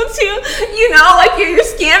be able to, like, you're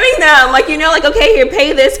scamming them. Like, like, okay, here,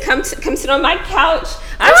 pay this, come sit on my couch.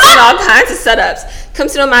 I've seen all kinds of setups. Come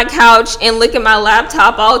sit on my couch and look at my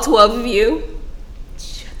laptop, all 12 of you.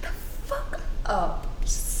 Shut the fuck up.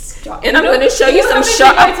 Stop. And I'm going to show you some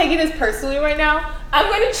charts. I'm taking this personally right now. I'm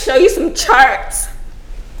going to show you some charts.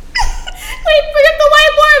 Wait, bring up the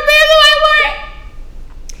whiteboard.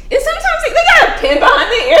 And sometimes they got a pen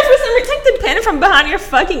behind the ear for some reason. Take the pen from behind your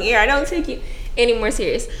fucking ear. I don't take you any more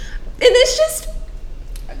serious. And it's just,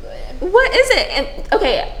 what is it? And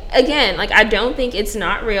okay, again, like, I don't think it's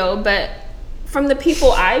not real, but from the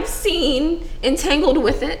people I've seen entangled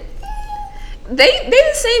with it, they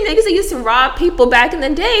the same niggas that used to rob people back in the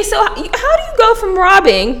day. So how do you go from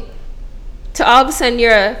robbing to all of a sudden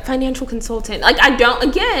you're a financial consultant? Like,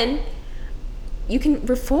 again, you can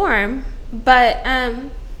reform, but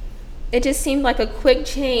it just seemed like a quick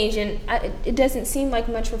change, and it doesn't seem like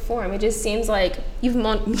much reform. It just seems like you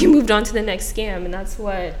moved on to the next scam, and that's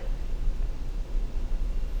what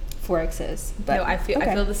Forex is. But no, I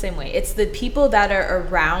feel the same way. It's the people that are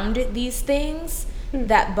around these things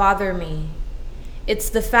that bother me. It's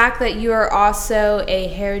the fact that you are also a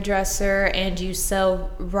hairdresser and you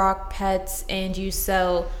sell rock pets and you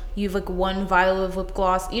have like one vial of lip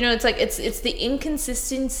gloss. It's like it's the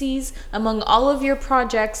inconsistencies among all of your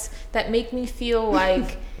projects that make me feel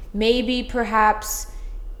like maybe perhaps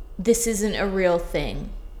this isn't a real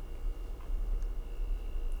thing.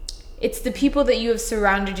 it's the people that you have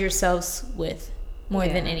surrounded yourselves with more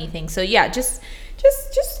than anything. So yeah, just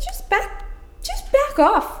back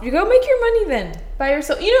off. You go make your money then by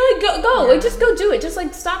yourself. You know, like go, like just go do it. Just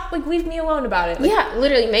like stop, like leave me alone about it. Like, yeah,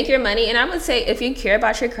 literally make your money. And I would say if you care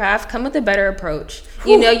about your craft, come with a better approach.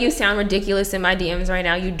 You know, you sound ridiculous in my DMs right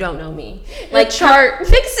now. You don't know me. Like chart,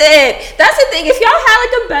 fix it. That's the thing. If y'all had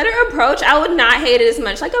like a better approach, I would not hate it as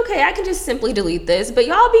much. Like, okay, I can just simply delete this. But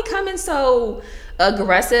y'all becoming so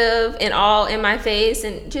aggressive and all in my face,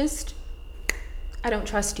 and just, I don't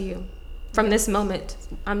trust you. From this moment,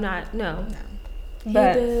 I'm not. No.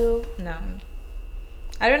 But no,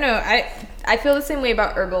 I don't know. I feel the same way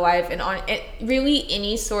about Herbalife and on it. Really,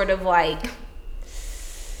 any sort of like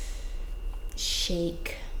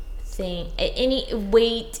shake thing, any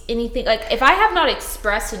weight, anything. Like if I have not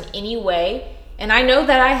expressed in any way, and I know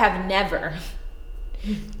that I have never,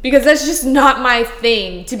 because that's just not my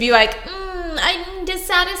thing to be like, I'm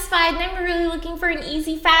dissatisfied and I'm really looking for an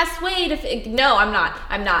easy, fast way to. No, I'm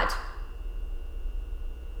not.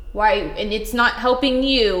 Why? And it's not helping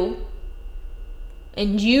you,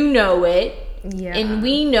 and you know it, and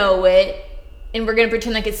we know it, and we're gonna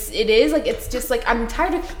pretend like it is. Like it's just like I'm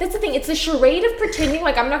tired of. That's the thing. It's a charade of pretending.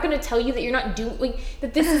 Like I'm not gonna tell you that you're not doing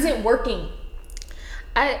that. This isn't working.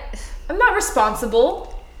 I'm not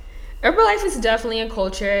responsible. Herbalife is definitely a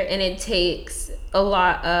culture, and it takes a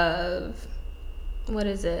lot of what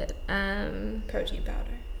is it? Protein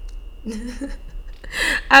powder.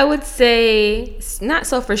 I would say not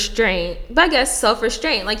self-restraint, but I guess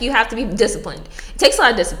self-restraint. Like you have to be disciplined. It takes a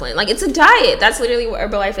lot of discipline. Like it's a diet. That's literally what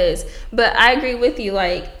Herbalife is. But I agree with you.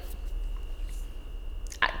 Like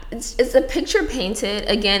it's a picture painted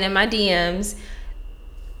again in my DMs.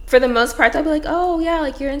 For the most part, they'll be like, "Oh yeah,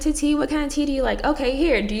 like you're into tea. What kind of tea do you like? Okay,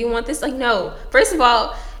 here. Do you want this?" Like no. First of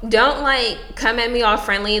all, don't like come at me all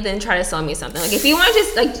friendly, then try to sell me something. Like if you want to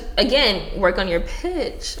just like again work on your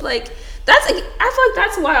pitch, like. I feel like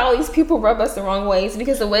that's why all these people rub us the wrong ways,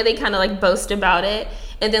 because the way they kind of like boast about it,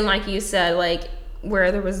 and then like you said, like where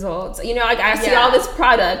are the results? You know, like I see all this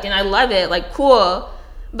product and I love it, like cool,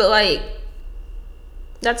 but like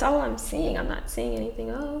that's all I'm seeing. I'm not seeing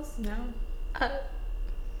anything else. No.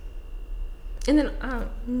 And then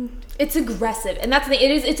it's aggressive, and that's the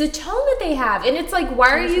thing. It's a tone that they have, and it's like,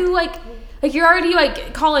 why are you like you're already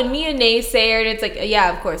like calling me a naysayer, and it's like,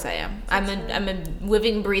 yeah, of course I am. I'm a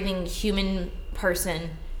living, breathing human person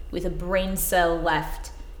with a brain cell left.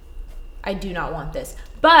 I do not want this,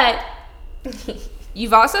 but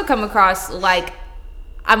you've also come across like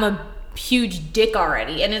I'm a huge dick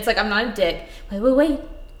already, and it's like I'm not a dick. Wait.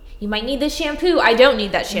 You might need this shampoo. I don't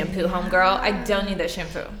need that shampoo, homegirl. I don't need that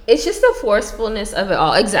shampoo. It's just the forcefulness of it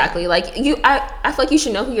all. Exactly. Like I feel like you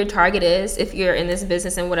should know who your target is if you're in this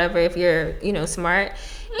business and whatever, if you're, smart.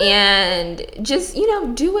 And just,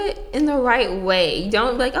 do it in the right way.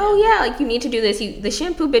 Don't be like, oh yeah, like you need to do this. The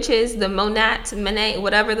shampoo bitches, the Monat,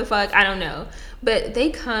 whatever the fuck, I don't know. But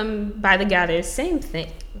they come by the gather, same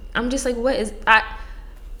thing. I'm just like,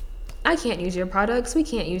 I can't use your products. We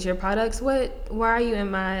can't use your products. Why are you in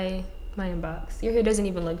my inbox? Your hair doesn't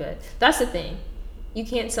even look good. That's the thing. You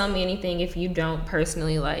can't sell me anything if you don't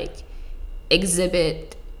personally like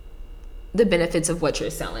exhibit the benefits of what you're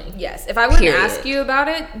selling. Yes. If I wouldn't ask you about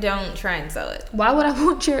it, don't try and sell it. Why would I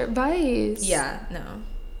want your advice? Yeah, no.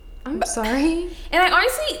 I'm sorry. And I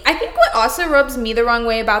think what also rubs me the wrong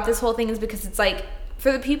way about this whole thing is because it's like,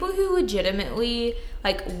 for the people who legitimately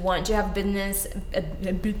like want to have business,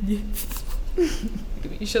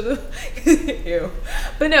 each other. Ew.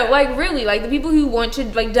 But no, like really, like the people who want to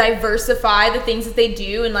like diversify the things that they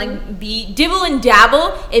do and like be dibble and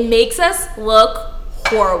dabble, it makes us look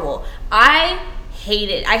horrible. I hate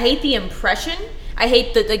it. I hate the impression. I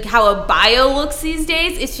hate like how a bio looks these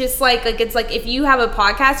days. It's just like it's like if you have a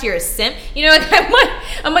podcast, you're a simp. You know, like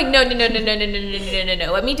I'm like no.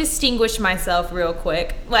 Let me distinguish myself real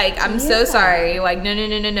quick. Like I'm so sorry. Like no.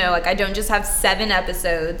 Like I don't just have 7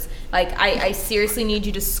 episodes. Like I seriously need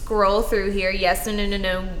you to scroll through here. Yes,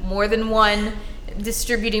 no. More than one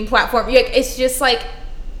distributing platform. Like it's just like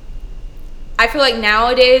I feel like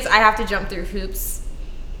nowadays I have to jump through hoops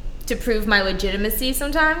to prove my legitimacy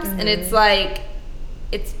sometimes, and it's like.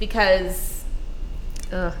 It's because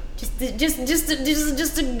just there's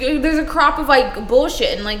a crop of like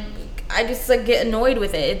bullshit, and like I just like get annoyed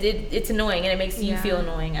with it. It's annoying, and it makes you feel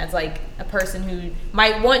annoying as like a person who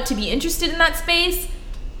might want to be interested in that space,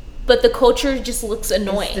 but the culture just looks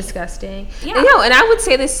annoying. It's disgusting. Yeah. And I would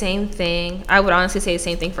say the same thing. I would honestly say the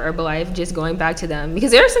same thing for Herbalife, just going back to them,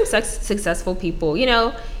 because there are some successful people,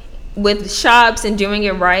 with shops and doing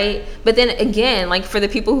it right. But then again, like for the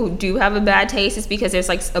people who do have a bad taste, it's because there's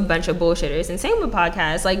like a bunch of bullshitters. And same with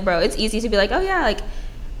podcasts. Like, bro, it's easy to be like, oh yeah, like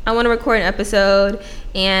I want to record an episode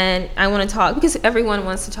and I want to talk, because everyone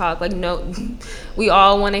wants to talk. Like, no, we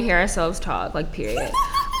all want to hear ourselves talk, like, period.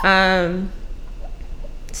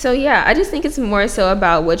 So yeah, I just think it's more so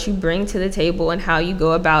about what you bring to the table and how you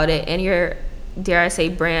go about it, and your, dare I say,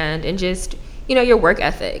 brand, and just, you know, your work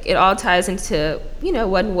ethic. It all ties into, you know,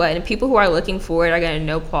 what, and people who are looking for it are going to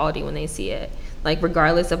know quality when they see it, like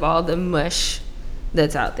regardless of all the mush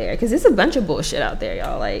that's out there, because there's a bunch of bullshit out there,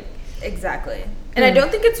 y'all. Like, exactly. And I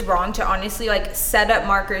don't think it's wrong to honestly like set up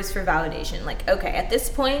markers for validation. Like, okay, at this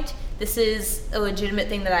point, this is a legitimate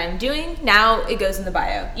thing that I'm doing. Now it goes in the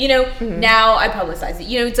bio. You know, now I publicize it.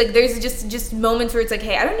 You know, it's like there's just moments where it's like,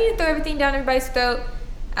 hey, I don't need to throw everything down everybody's throat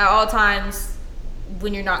at all times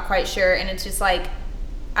when you're not quite sure. And it's just like,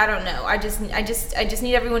 I don't know. I just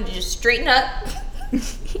need everyone to just straighten up.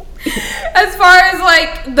 As far as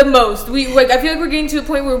like the most, I feel like we're getting to a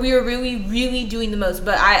point where we are really, really doing the most.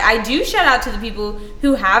 But I do shout out to the people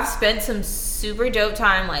who have spent some super dope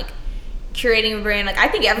time like curating a brand. Like, I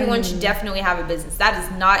think everyone should definitely have a business. That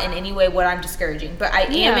is not in any way what I'm discouraging, but I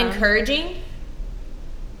am encouraging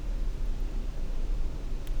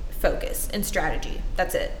focus and strategy.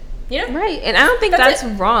 That's it. You know? Right. And I don't think that's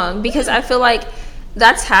wrong, because I feel like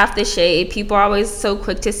that's half the shade. People are always so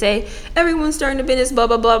quick to say everyone's starting a business, blah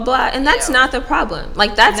blah blah blah, and that's not the problem.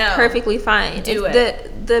 Like, that's perfectly fine.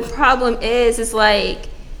 The problem is like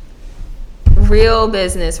real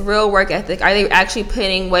business, real work ethic. Are they actually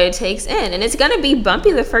putting what it takes in? And it's gonna be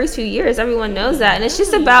bumpy the first few years. Everyone knows that, and it's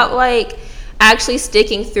just about like actually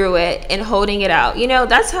sticking through it and holding it out. You know,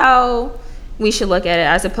 that's how we should look at it,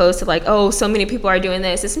 as opposed to like, oh, so many people are doing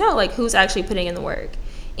this. It's no, like, who's actually putting in the work.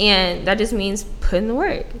 And that just means put in the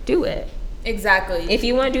work. Do it. Exactly. If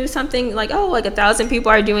you want to do something like, oh, like 1,000 people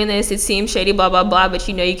are doing this, it seems shady, blah, blah, blah, but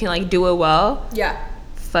you know you can like do it well. Yeah.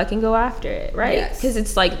 Fucking go after it, right? Yes. Because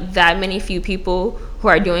it's like that many few people who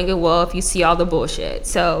are doing it well if you see all the bullshit.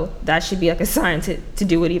 So that should be like a sign to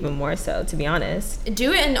do it even more so, to be honest.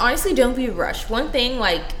 Do it, and honestly, don't be rushed. One thing,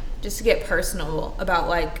 like, just to get personal about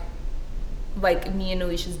like me and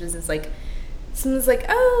Alicia's business, like, someone's like,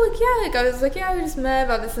 oh, like, yeah, like, I was like, yeah, we just met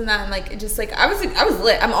about this and that, and like, it just like, I was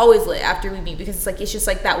lit. I'm always lit after we meet, because it's like, it's just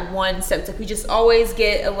like that one step. It's like we just always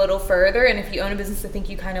get a little further, and if you own a business, I think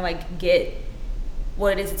you kind of like get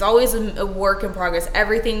what it is. It's always a work in progress.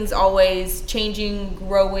 Everything's always changing,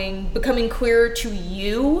 growing, becoming clearer to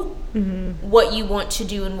you what you want to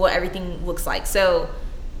do and what everything looks like. So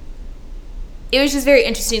it was just very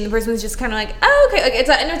interesting. The person was just kind of like, oh, okay. Like,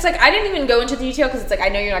 it's like, I didn't even go into the detail, because it's like, I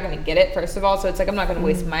know you're not going to get it, first of all. So it's like, I'm not going to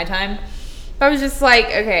waste my time. But I was just like,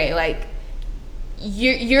 okay, like,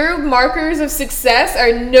 your markers of success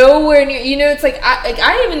are nowhere near, you know, it's like,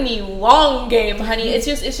 I am in the long game, honey. It's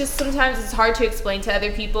just sometimes it's hard to explain to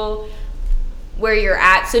other people where you're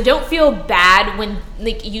at. So don't feel bad when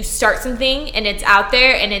like you start something and it's out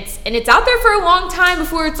there, and it's out there for a long time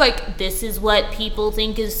before it's like, this is what people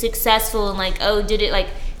think is successful, and like, oh, did it like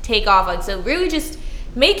take off? Like, so really just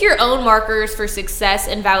make your own markers for success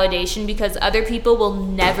and validation, because other people will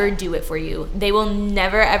never do it for you. They will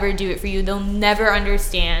never ever do it for you. They'll never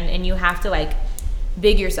understand, and you have to like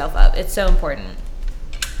big yourself up. It's so important.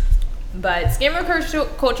 But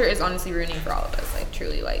scammer culture is honestly ruining for all of us. Like,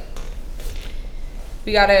 truly, like,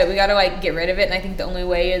 we gotta like get rid of it. And I think the only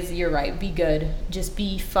way is, you're right, be good. Just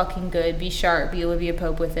be fucking good. Be sharp. Be Olivia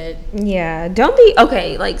Pope with it. Yeah, don't be,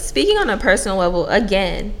 okay, like, speaking on a personal level,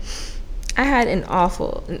 again, I had an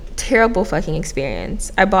awful, terrible fucking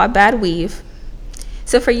experience. I bought bad weave.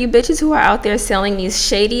 So for you bitches who are out there selling these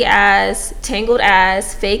shady ass, tangled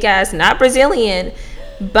ass, fake ass, not Brazilian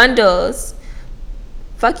bundles,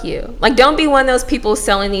 fuck you. Like, don't be one of those people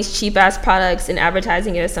selling these cheap ass products and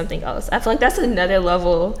advertising it as something else. I feel like that's another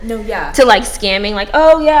level to like scamming. Like,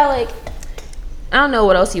 oh yeah, like, I don't know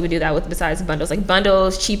what else you would do that with besides bundles. Like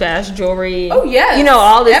bundles, cheap ass jewelry. Oh yeah. You know,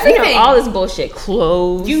 all this, you know, all this bullshit.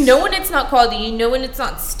 Clothes. You know when it's not quality. You know when it's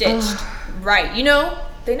not stitched. Right. You know,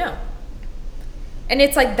 they know. And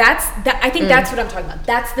it's like, I think that's what I'm talking about.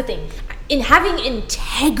 That's the thing. In having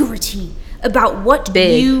integrity about what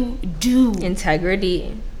you do.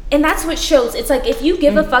 Integrity. And that's what shows. It's like, if you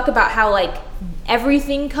give a fuck about how like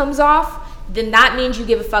everything comes off, then that means you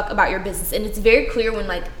give a fuck about your business. And it's very clear when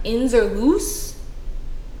like ends are loose,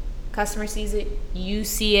 customer sees it, you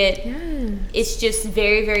see it. Yes. It's just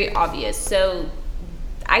very, very obvious. So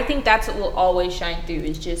I think that's what will always shine through,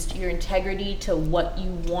 is just your integrity to what you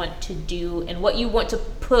want to do and what you want to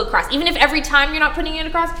put across. Even if every time you're not putting it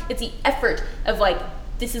across, it's the effort of like,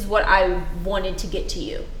 this is what I wanted to get to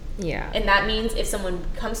you. Yeah. And that means if someone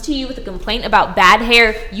comes to you with a complaint about bad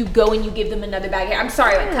hair, you go and you give them another bad hair. I'm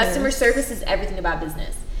sorry, like customer service is everything about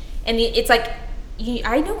business. And it's like,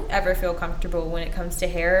 I don't ever feel comfortable when it comes to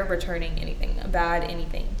hair returning anything, bad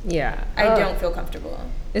anything. Yeah. I don't feel comfortable.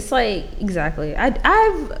 It's like, exactly.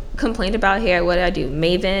 I've complained about hair. What did I do?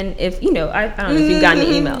 Maven, if, you know, I don't know if you've gotten the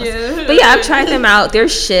emails. Yeah. But yeah, I've tried them out. They're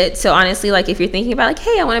shit. So honestly, like, if you're thinking about, like,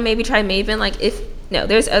 hey, I want to maybe try Maven, like, no,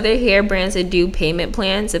 there's other hair brands that do payment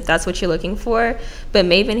plans if that's what you're looking for. But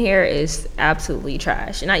Maven Hair is absolutely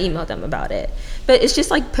trash. And I emailed them about it. But it's just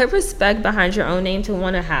like, put respect behind your own name to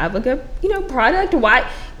want to have a good, you know, product. Why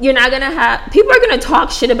you're not going to have, people are going to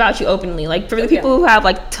talk shit about you openly. Like, for the people who have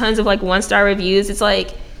like tons of like 1-star reviews, it's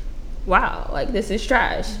like, wow, like, this is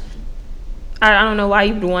trash. I don't know why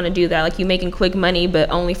you would want to do that. Like, you making quick money,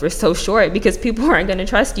 but only for so short, because people aren't going to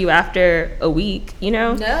trust you after a week, you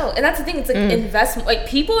know? No, and that's the thing. It's like investment. Like,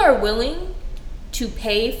 people are willing to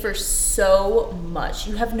pay for so much.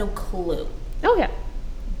 You have no clue. Oh, yeah.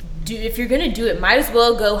 If you're going to do it, might as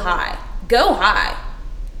well go high. Go high.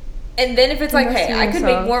 And then if it's like, hey, I could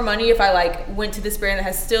make more money if I, like, went to this brand that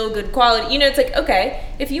has still good quality. You know, it's like, okay,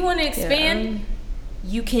 if you want to expand,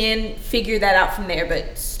 you can figure that out from there.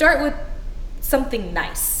 But start with something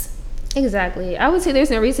nice. Exactly. I would say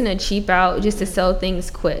there's no reason to cheap out just to sell things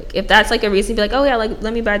quick. If that's like a reason to be like, oh yeah, like,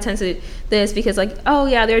 let me buy tons of this because like, oh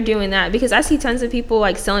yeah, they're doing that. Because I see tons of people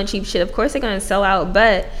like selling cheap shit. Of course they're going to sell out.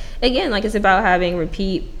 But again, like, it's about having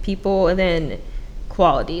repeat people and then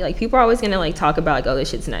quality. Like, people are always going to like talk about like, oh,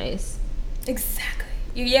 this shit's nice. Exactly.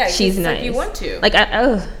 Yeah. She's nice. Like you want to. Like,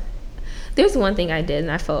 there's one thing I did and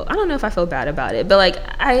I don't know if I feel bad about it, but like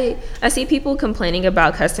I see people complaining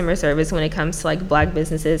about customer service when it comes to like Black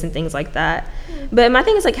businesses and things like that. But my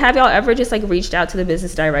thing is like, have y'all ever just like reached out to the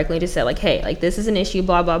business directly and just said like, hey, like, this is an issue,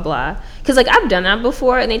 blah, blah, blah. Because like, I've done that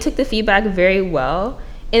before and they took the feedback very well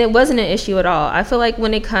and it wasn't an issue at all. I feel like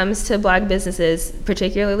when it comes to Black businesses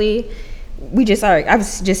particularly, I've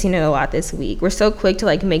just seen it a lot this week. We're so quick to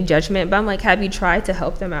like make judgment, but I'm like, have you tried to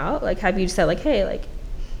help them out? Like, have you said like, hey, like,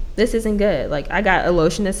 this isn't good. Like, I got a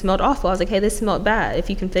lotion that smelled awful. I was like, hey, this smelled bad. If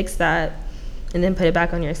you can fix that and then put it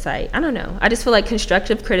back on your site. I don't know. I just feel like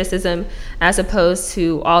constructive criticism as opposed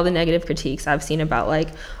to all the negative critiques I've seen about like,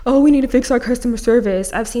 oh, we need to fix our customer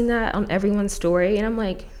service. I've seen that on everyone's story. And I'm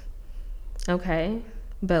like, okay,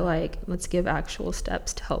 but like, let's give actual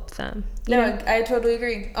steps to help them. No, I totally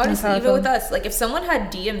agree. Honestly, even with us, like, if someone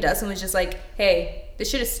had DM'd us and was just like, hey, this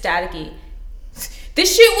shit is staticky.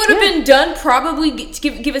 This shit would have been done probably,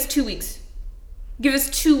 give us 2 weeks. Give us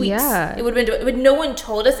 2 weeks. Yeah. It would have been done. But no one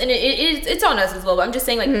told us, and it's on us as well. But I'm just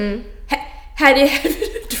saying, like, had it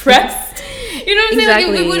been addressed, you know what I'm saying?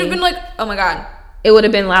 Like, it would have been like, oh my God. It would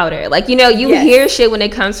have been louder. Like, you know, you hear shit when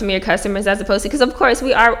it comes from your customers as opposed to, because of course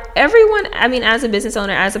everyone, I mean, as a business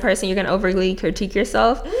owner, as a person, you're going to overly critique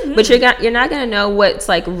yourself, but you're not going to know what's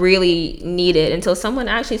like really needed until someone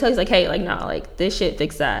actually tells you like, hey, like, no, like, this shit,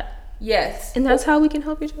 fix that. Yes. And that's how we can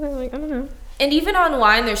help each other. Like, I don't know. And even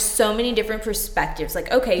online, there's so many different perspectives.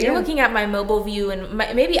 Like, okay, you're looking at my mobile view, and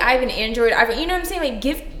maybe I have an Android. You know what I'm saying? Like,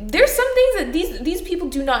 there's some things that these people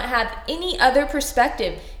do not have any other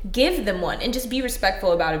perspective. Give them one, and just be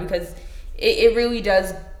respectful about it, because it really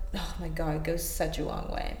does. Oh my God, it goes such a long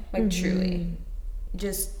way. Like, truly,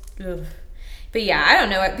 just. Ugh. But yeah, I don't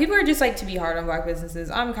know. People are just like to be hard on Black businesses.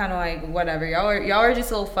 I'm kind of like, whatever. Y'all are just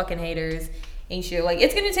little fucking haters. Ain't you? Like,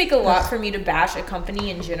 it's gonna take a lot for me to bash a company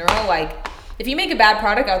in general. Like, if you make a bad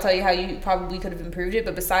product, I'll tell you how you probably could have improved it.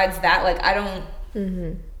 But besides that, like, I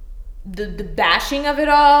don't. The bashing of it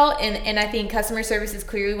all, and I think customer service is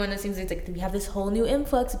clearly one of those things. It's like we have this whole new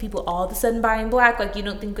influx of people all of a sudden buying Black. Like, you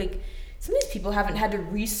don't think like some of these people haven't had to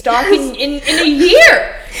restock in a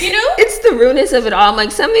year. You know, it's the rudeness of it all. I'm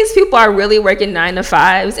like, some of these people are really working 9 to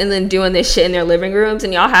 5s and then doing this shit in their living rooms,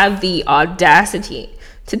 and y'all have the audacity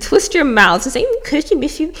to twist your mouth to say, because you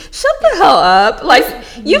miss you, shut the hell up. Like,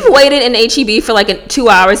 you've waited in HEB for like 2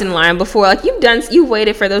 hours in line before. Like, you've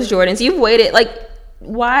waited for those Jordans. You've waited. Like,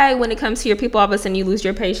 why, when it comes to your people, all of a sudden you lose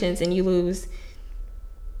your patience and you lose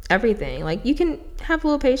everything? Like, you can have a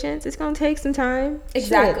little patience. It's gonna take some time.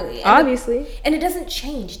 Exactly. Shit, obviously. And it doesn't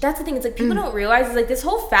change. That's the thing. It's like, people don't realize is like this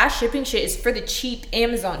whole fast shipping shit is for the cheap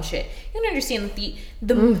Amazon shit. You don't understand, like,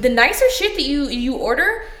 the nicer shit that you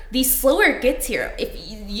order, the slower it gets here. If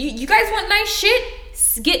you guys want nice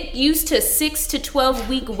shit, get used to 6 to 12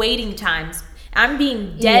 week waiting times. I'm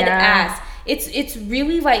being dead ass. It's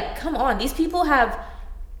really like, come on, these people have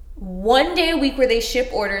one day a week where they ship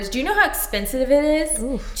orders. Do you know how expensive it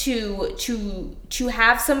is to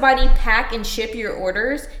have somebody pack and ship your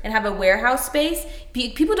orders and have a warehouse space?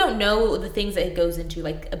 People don't know the things that it goes into,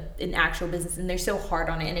 like an actual business, and they're so hard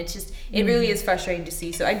on it, and it's just it really is frustrating to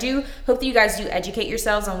see. So I do hope that you guys do educate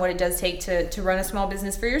yourselves on what it does take to run a small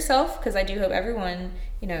business for yourself, because I do hope everyone,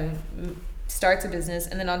 you know, starts a business,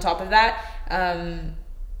 and then on top of that,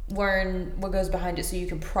 learn what goes behind it so you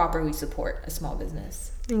can properly support a small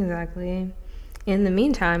business. Exactly. In the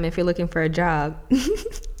meantime, if you're looking for a job,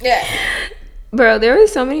 yeah, bro, there were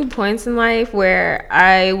so many points in life where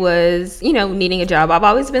I was, you know, needing a job. I've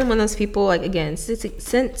always been one of those people, like, again,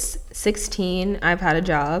 since 16, I've had a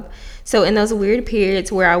job. So in those weird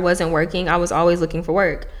periods where I wasn't working, I was always looking for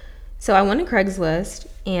work. So I went to Craigslist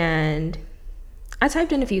and I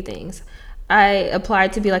typed in a few things. I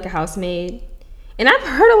applied to be like a housemaid. And I've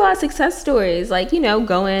heard a lot of success stories, like, you know,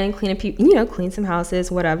 go in, clean some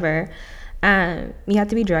houses, whatever. You have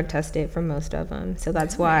to be drug tested for most of them. So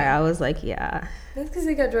that's why I was like, yeah. That's because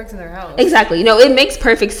they got drugs in their house. Exactly. You know, it makes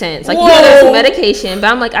perfect sense. Like, you know, there's medication,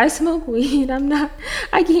 but I'm like, I smoke weed.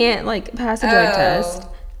 I can't, like, pass a drug test.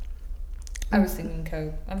 I was thinking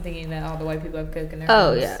coke. I'm thinking that all the white people have coke in their house.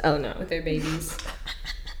 Oh, yeah. Oh, no. With their babies.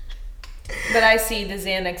 But I see the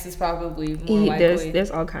Xanax is probably more likely.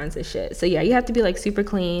 There's all kinds of shit. So, yeah, you have to be, like, super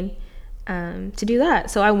clean to do that.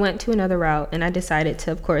 So I went to another route, and I decided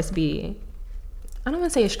to, of course, be, I don't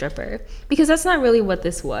want to say a stripper, because that's not really what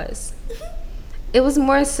this was. It was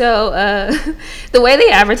more so the way they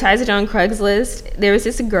advertised it on Craigslist. There was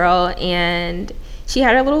this girl, and she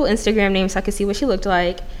had her little Instagram name so I could see what she looked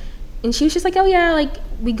like. And she was just like, oh, yeah, like,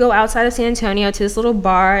 we go outside of San Antonio to this little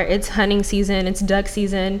bar. It's hunting season. It's duck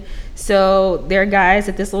season. So there are guys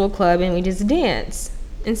at this little club, and we just dance.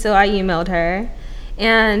 And so I emailed her.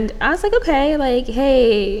 And I was like, okay, like,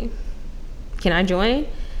 hey, can I join?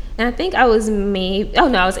 And I think I was I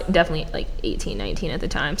was definitely, like, 18, 19 at the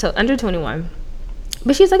time. So under 21.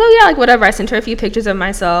 But she's like, oh, yeah, like, whatever. I sent her a few pictures of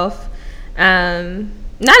myself.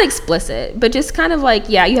 Not explicit, but just kind of like,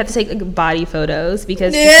 yeah, you have to take, like, body photos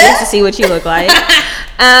because she wants to see what you look like.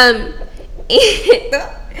 And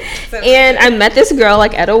I met this girl,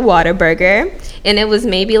 like, at a Whataburger, and it was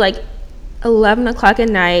maybe like 11 o'clock at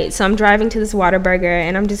night. So I'm driving to this Whataburger,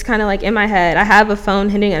 and I'm just kind of like in my head, I have a phone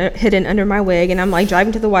hidden under my wig, and I'm like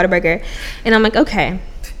driving to the Whataburger, and I'm like, okay,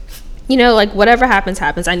 you know, like, whatever happens.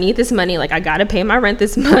 I need this money. Like, I gotta pay my rent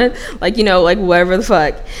this month. Like, you know, like, whatever the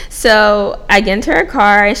fuck. So I get into her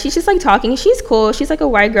car, and she's just, like, talking. She's cool. She's, like, a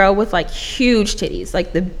white girl with, like, huge titties.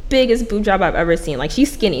 Like, the biggest boob job I've ever seen. Like,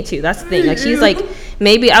 she's skinny, too. That's the thing. Like, she's, like,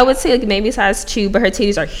 I would say, like, maybe size 2, but her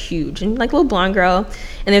titties are huge. And, like, little blonde girl.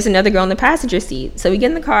 And there's another girl in the passenger seat. So we get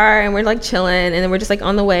in the car, and we're, like, chilling. And then we're just, like,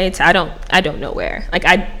 on the way to, I don't know where. Like,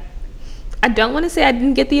 I don't want to say I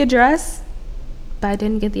didn't get the address, but I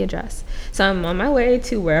didn't get the address. So I'm on my way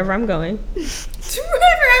to wherever I'm going.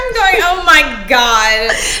 Oh my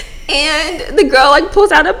God. And the girl, like,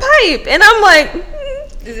 pulls out a pipe, and I'm like,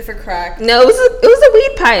 Is it for crack? No, it was a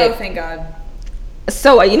weed pipe. Oh, thank God.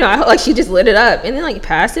 So, you know, she just lit it up and then, like,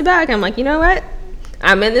 passed it back. I'm like, you know what?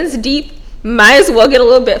 I'm in this deep. Might as well get a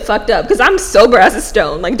little bit fucked up because I'm sober as a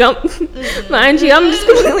stone. Like, don't mind you, I'm just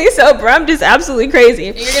completely sober. I'm just absolutely crazy.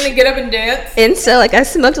 You're gonna get up and dance? And so, like, I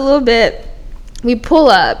smoked a little bit. We pull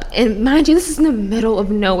up, and mind you, this is in the middle of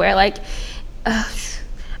nowhere. Like,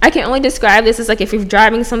 I can only describe this as, like, if you're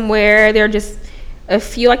driving somewhere, there are just a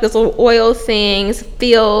few, like, those little oil things,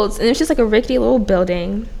 fields, and it's just, like, a rickety little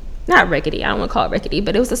building. Not rickety, I don't want to call it rickety,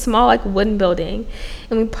 but it was a small, like, wooden building.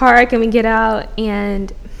 And we park, and we get out,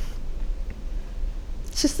 and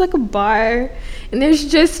it's just, like, a bar. And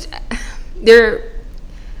there's just, it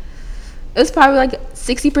was probably, like,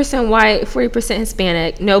 60% white, 40%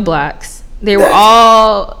 Hispanic, no blacks. They were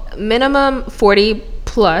all minimum 40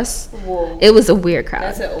 plus. Whoa. It was a weird crowd.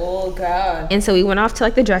 That's an old crowd. And so we went off to,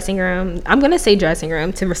 like, the dressing room. I'm gonna say dressing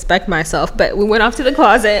room to respect myself, but we went off to the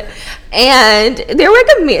closet, and there was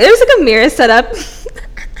like a mirror set up,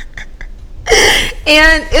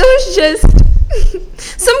 and it was just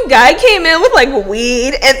some guy came in with, like,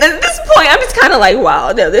 weed, and then at this point I'm just kind of like,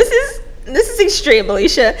 wow, no, this is extreme,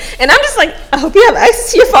 Alicia. And I'm just like, I hope you have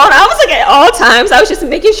access to your phone. I was like, at all times, I was just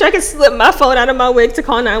making sure I could slip my phone out of my wig to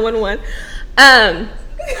call 911.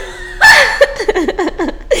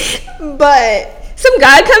 But some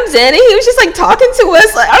guy comes in, and he was just, like, talking to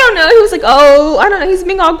us. Like, I don't know. He was like, oh, I don't know. He's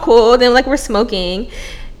being all cool. Then, like, we're smoking.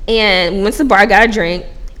 And we went to the bar, got a drink.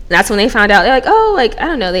 And that's when they found out. They're like, oh, like, I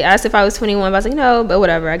don't know. They asked if I was 21, but I was like, no, but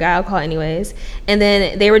whatever. I got alcohol anyways. And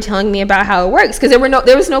then they were telling me about how it works because there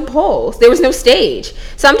was no poles. There was no stage.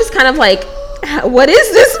 So I'm just kind of like, what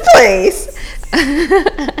is this place?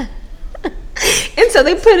 And so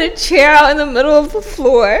they put a chair out in the middle of the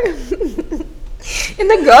floor. And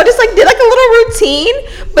the girl just like did like a little routine,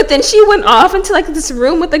 but then she went off into like this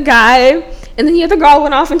room with the guy, and then the other girl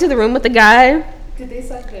went off into the room with the guy. Did they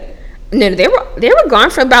suck it? No, they were gone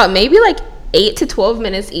for about maybe like 8 to 12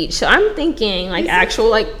 minutes each. So I'm thinking like actual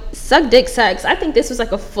like suck dick sex. I think this was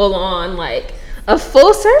like a full on like a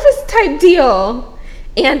full service type deal,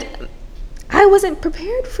 and I wasn't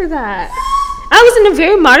prepared for that. I was in a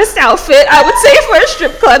very modest outfit, I would say, for a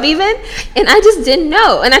strip club even, and I just didn't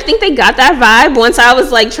know. And I think they got that vibe once I was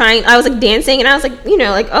like dancing, and I was like, you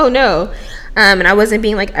know, like, oh no. And I wasn't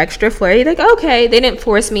being like extra flirty, like, okay. They didn't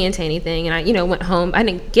force me into anything, and I, you know, went home. I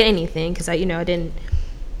didn't get anything because I didn't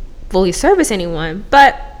fully service anyone,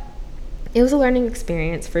 but it was a learning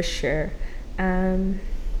experience for sure.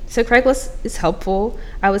 So Craigslist is helpful.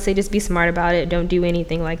 I would say just be smart about it. Don't do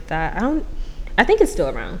anything like that. I think it's still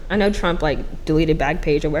around. I know Trump like deleted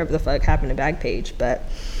Backpage or whatever the fuck happened to Backpage, but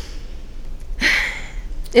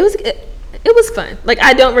it was fun. Like,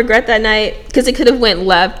 I don't regret that night because it could have went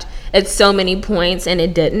left at so many points and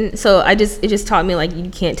it didn't. So it just taught me like you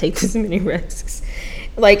can't take this many risks.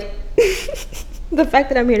 Like the fact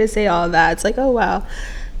that I'm here to say all of that, it's like, oh wow,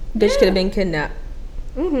 bitch could have been kidnapped.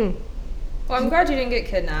 Well, I'm glad you didn't get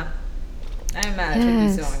kidnapped. I'm mad. It took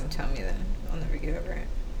you so long to tell me that. I'll never get over it.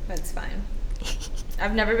 But it's fine.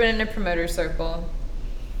 I've never been in a promoter circle.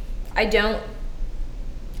 I don't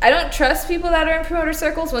trust people that are in promoter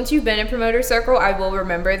circles. Once you've been in a promoter circle, I will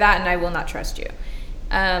remember that and I will not trust you.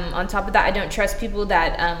 On top of that, I don't trust people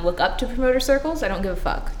that look up to promoter circles. I don't give a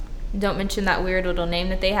fuck. Don't mention that weird little name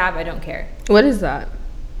that they have. I don't care. What is that?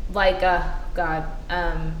 Like,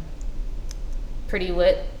 Pretty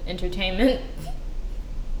Lit Entertainment.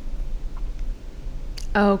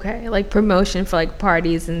 Okay, like promotion for like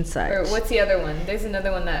parties and such. Or what's the other one? There's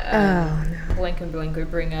another one that Blank and Blink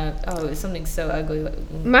would bring up. Oh, it was something so ugly.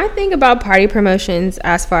 My thing about party promotions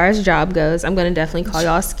as far as job goes, I'm gonna definitely call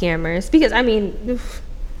y'all scammers because I mean,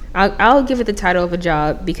 I'll give it the title of a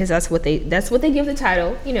job because that's what they give the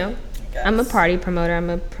title. You know, I'm a party promoter. I'm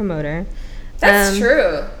a promoter. That's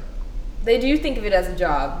true. They do think of it as a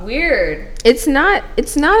job. Weird. It's not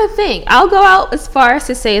a thing. I'll go out as far as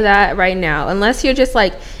to say that right now. Unless you're just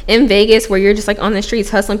like in Vegas where you're just like on the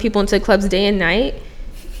streets hustling people into clubs day and night.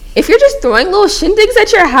 If you're just throwing little shindigs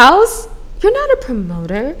at your house, you're not a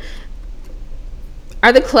promoter.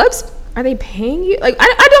 Are the clubs, are they paying you? Like, I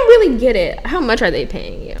don't really get it. How much are they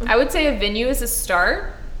paying you? I would say a venue is a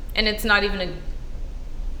start, and it's not a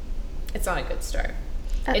good start.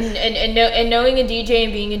 And knowing a DJ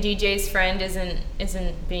and being a DJ's friend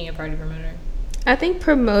isn't being a party promoter. I think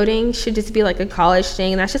promoting should just be like a college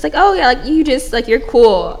thing, and that's just like, oh yeah, like you just like you're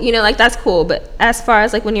cool, you know, like that's cool. But as far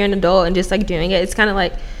as like when you're an adult and just like doing it, it's kind of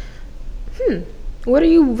like, what are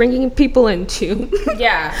you bringing people into?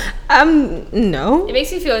 Yeah. No. It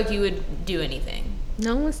makes you feel like you would do anything.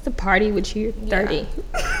 No one wants to party with you. You're 30.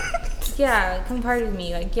 Yeah, come party with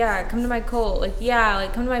me. Like, yeah, come to my cult. Like, yeah,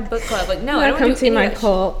 like come to my book club. Like, no, I don't come to my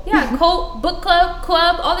cult. Yeah, cult, book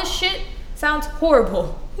club, all this shit sounds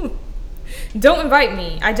horrible. Don't invite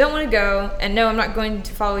me. I don't want to go. And no, I'm not going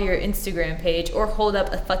to follow your Instagram page or hold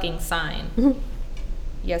up a fucking sign.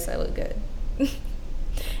 Yes, I look good.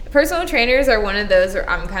 Personal trainers are one of those where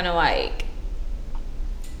I'm kind of like,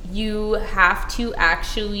 you have to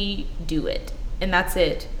actually do it. And that's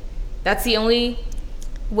it. That's the only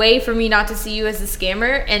way for me not to see you as a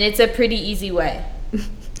scammer, and it's a pretty easy way.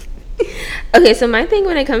 Okay, so my thing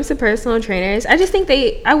when it comes to personal trainers, I just think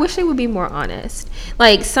I wish they would be more honest.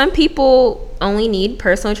 Like, some people only need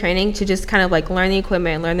personal training to just kind of like learn the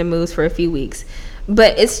equipment and learn the moves for a few weeks.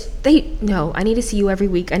 But I need to see you every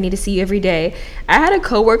week. I need to see you every day. I had a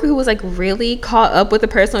coworker who was like really caught up with a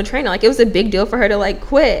personal trainer. Like, it was a big deal for her to like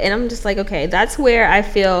quit. And I'm just like, okay, that's where I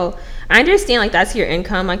understand like that's your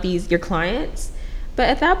income, like your clients. But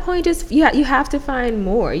at that point, just you have to find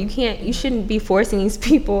more. You shouldn't be forcing these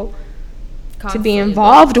people constantly to be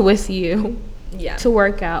involved with you. Yeah. To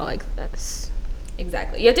work out like this.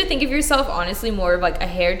 Exactly. You have to think of yourself honestly more of like a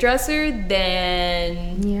hairdresser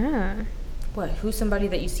than who's somebody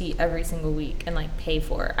that you see every single week and like pay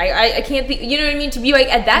for. I can't think, you know what I mean, to be like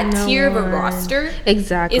at that tier of a roster.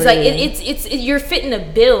 Exactly. Is like it's you're fitting a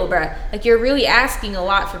bill, bruh. Like, you're really asking a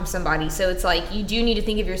lot from somebody. So it's like you do need to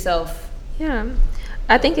think of yourself. Yeah.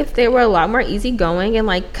 I think if they were a lot more easygoing and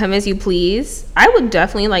like come as you please, I would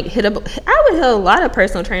definitely like hit a lot of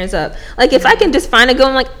personal trainers up. Like, if I can just find a go,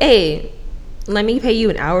 I'm like, hey, let me pay you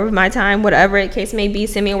an hour of my time, whatever the case may be,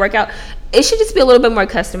 send me a workout. It should just be a little bit more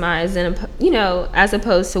customized and, you know, as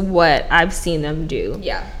opposed to what I've seen them do.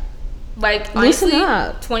 Yeah. Like, honestly,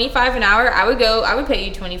 $25 an hour, I would pay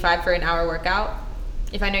you $25 for an hour workout.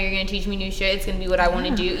 If I know you're gonna teach me new shit, it's gonna be what I want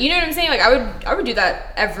to do. You know what I'm saying? Like I would do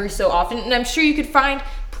that every so often, and I'm sure you could find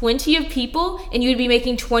plenty of people, and you would be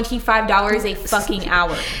making $25 a fucking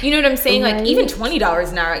hour. You know what I'm saying? Like even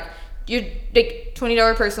 $20 an hour. Like you're like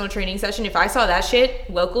 $20 personal training session. If I saw that shit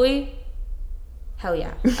locally, hell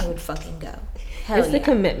yeah, I would fucking go. Hell it's the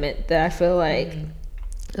commitment that I feel like.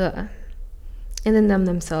 And then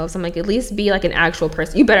themselves, I'm like, at least be like an actual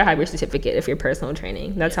person. You better have your certificate if you're personal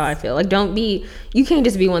training. That's how I feel. Like, you can't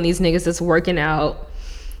just be one of these niggas that's working out.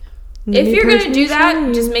 If you're gonna do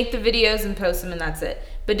that, just make the videos and post them, and that's it.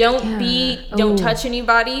 But don't touch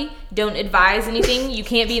anybody. Don't advise anything. You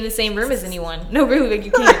can't be in the same room as anyone. No, really, like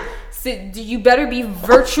you can't. So you better be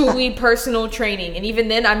virtually personal training, and even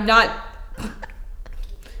then, I'm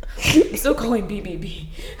still calling BBB.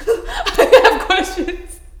 I have questions.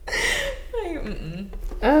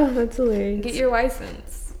 Oh, that's hilarious. Get your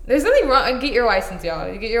license. There's nothing wrong. Get your license,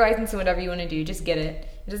 y'all. Get your license and whatever you want to do. Just get it.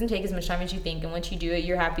 It doesn't take as much time as you think. And once you do it,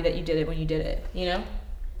 you're happy that you did it when you did it. You know?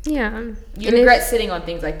 Yeah. You regret sitting on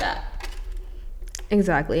things like that.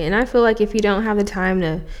 Exactly. And I feel like if you don't have the time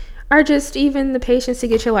to, or just even the patience to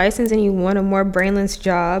get your license and you want a more brainless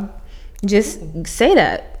job, just say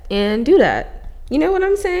that and do that. You know what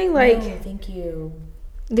I'm saying? Like, no, thank you.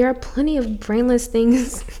 There are plenty of brainless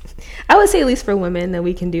things, I would say at least for women, that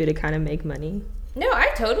we can do to kind of make money. No, I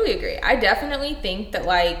totally agree. I definitely think that,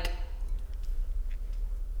 like,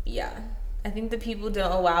 yeah, I think that people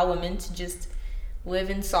don't allow women to just live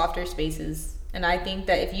in softer spaces. And I think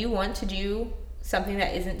that if you want to do something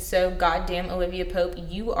that isn't so goddamn Olivia Pope,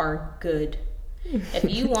 you are good. If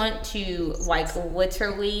you want to, like,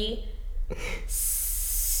 literally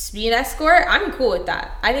be an escort, I'm cool with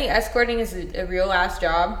that. I think escorting is a real ass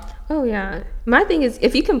job. Oh yeah, my thing is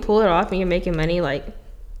if you can pull it off and you're making money, like,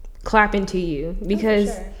 clapping to you,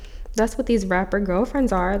 because that's what these rapper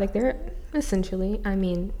girlfriends are. Like, they're essentially, I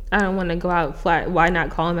mean, I don't want to go out flat, why not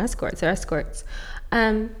call them escorts? They're escorts.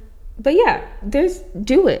 But yeah,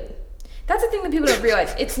 do it. That's the thing that people don't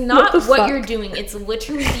realize. It's not what you're doing. It's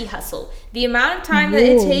literally the hustle. The amount of time that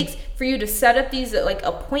it takes for you to set up these, like,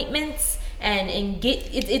 appointments and get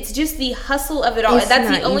it's just the hustle of it all.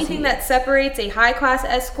 That's the only thing that separates a high class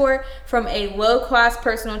escort from a low class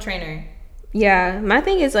personal trainer. Yeah, my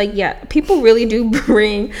thing is, like, yeah, people really do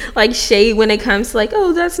bring, like, shade when it comes to, like,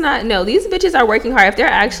 oh, that's not, no, these bitches are working hard. If they're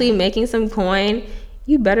actually making some coin,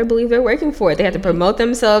 you better believe they're working for it. They have to promote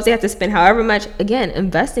themselves. They have to spend however much, again,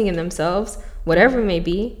 investing in themselves, whatever it may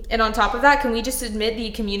be. And on top of that, can we just admit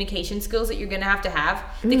the communication skills that you're going to have?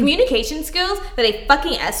 The communication skills that a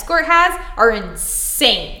fucking escort has are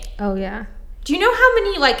insane. Oh, yeah. Do you know how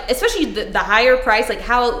many, like, especially the higher price, like,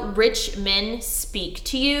 how rich men speak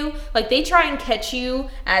to you? Like, they try and catch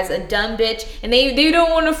you as a dumb bitch, and they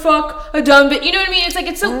don't want to fuck a dumb bitch. You know what I mean? It's like,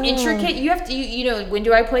 it's so intricate. You have to, you know, when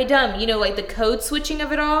do I play dumb? You know, like, the code switching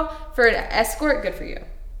of it all for an escort, good for you.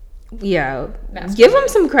 Yeah. Give them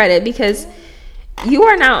some credit, because you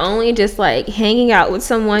are not only just, like, hanging out with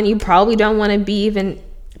someone you probably don't want to be even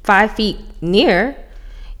 5 feet near,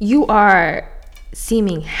 you are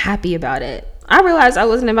seeming happy about it. I realized I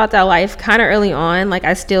wasn't about that life kind of early on. Like,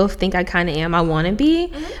 I still think I kind of am. I want to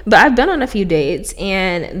be. But I've been on a few dates,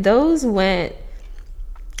 and those went...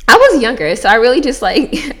 I was younger, so I really just,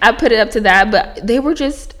 like, I put it up to that. But they were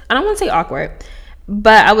just... I don't want to say awkward,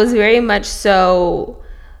 but I was very much so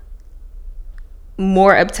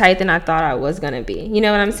more uptight than I thought I was gonna be. You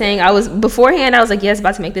know what I'm saying? I was beforehand, I was like, yes,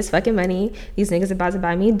 about to make this fucking money. These niggas about to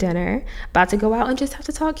buy me dinner, about to go out and just have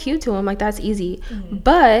to talk cute to them. Like, that's easy.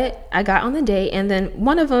 But I got on the date, and then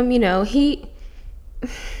one of them, you know, he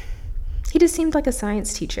just seemed like a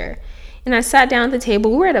science teacher. And I sat down at the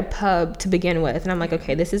table. We were at a pub to begin with, and I'm like,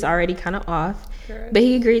 okay, this is already kind of off. Sure. But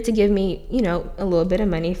he agreed to give me, you know, a little bit of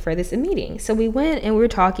money for this meeting. So we went and we were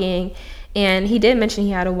talking, and he did mention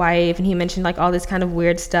he had a wife, and he mentioned, like, all this kind of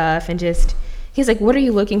weird stuff, and just, he's like, what are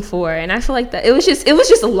you looking for? And I feel like that it was just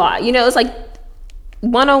a lot, you know. It's like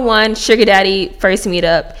 101 sugar daddy first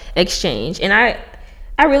meetup exchange, and I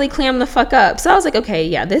really clammed the fuck up. So I was like, okay,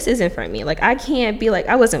 yeah, this isn't for me. Like, I can't be like,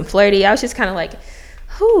 I wasn't flirty. I was just kind of like,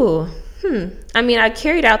 I mean, I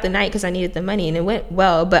carried out the night because I needed the money, and it went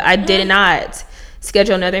well, but I did not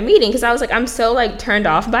schedule another meeting because I was like, I'm so, like, turned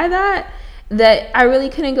off by that I really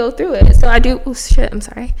couldn't go through it. So I do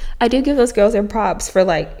give those girls their props for,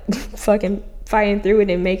 like, fucking fighting through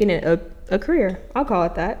it and making it a career. I'll call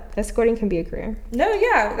it that. Escorting can be a career. No,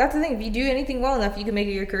 yeah, that's the thing. If you do anything well enough, you can make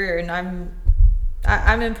it your career, and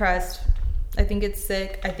I'm impressed. I think it's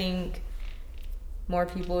sick. I think more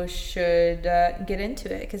people should get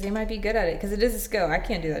into it because they might be good at it, because it is a skill. I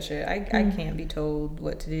can't do that shit. I can't be told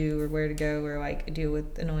what to do or where to go or, like, deal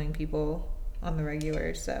with annoying people. on the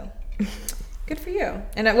regular, so good for you.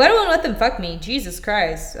 And I don't want to let them fuck me. Jesus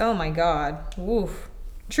Christ. Oh my God. Woof.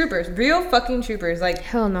 Troopers, real fucking troopers, like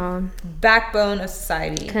hell no, backbone of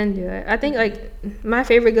society. Couldn't do it. I think like my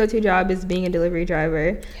favorite go-to job is being a delivery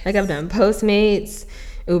driver. Yes. Like I've done Postmates,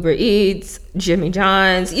 Uber Eats, Jimmy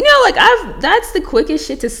John's. You know, like that's the quickest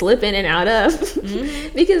shit to slip in and out of.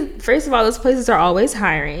 Mm-hmm. Because first of all, those places are always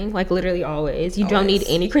hiring, like literally always. You don't need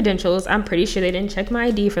any credentials. I'm pretty sure they didn't check my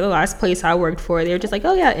ID for the last place I worked for. They were just like,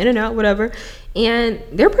 oh yeah, in and out, whatever. And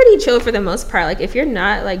they're pretty chill for the most part. Like if you're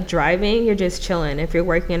not like driving, you're just chilling if you're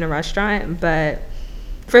working in a restaurant. But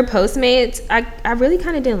for Postmates, I really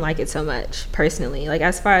kind of didn't like it so much personally, like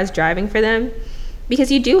as far as driving for them. Because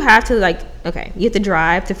you do have to like, okay, you have to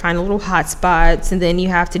drive to find little hot spots, and then you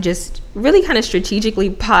have to just really kind of strategically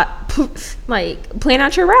plan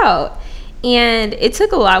out your route. And it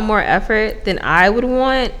took a lot more effort than I would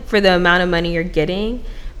want for the amount of money you're getting.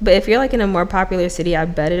 But if you're like in a more popular city, I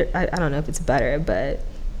don't know if it's better, but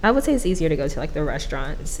I would say it's easier to go to like the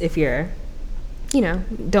restaurants if you're, you know,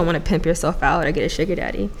 don't want to pimp yourself out or get a sugar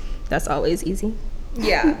daddy. That's always easy.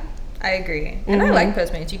 Yeah, I agree. And I like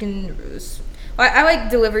Postmates. You can... I like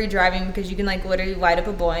delivery driving because you can like literally light up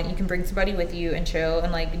a blunt, you can bring somebody with you and chill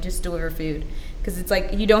and like just deliver food, because it's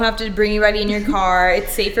like you don't have to bring anybody in your car.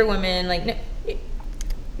 It's safe for women. Like no,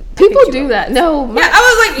 people do that. No, I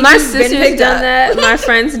was like, my sister's done that. My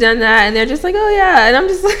friend's done that, and they're just like, oh yeah, and I'm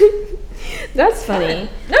just like, that's funny.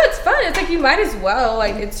 No, it's fun. It's like you might as well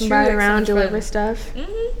like it's true, ride like, around, deliver stuff.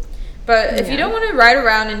 Mm-hmm. But if you don't want to ride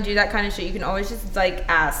around and do that kind of shit, you can always just like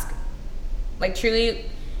ask. Like truly.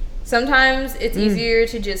 Sometimes it's easier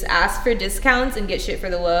to just ask for discounts and get shit for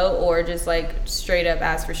the low, or just like straight up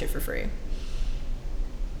ask for shit for free.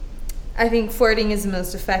 I think flirting is the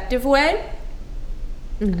most effective way.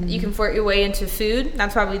 Mm-hmm. You can flirt your way into food.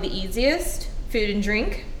 That's probably the easiest. Food and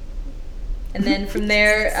drink. And then from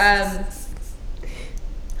there,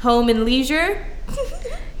 home and leisure.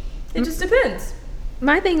 It just depends.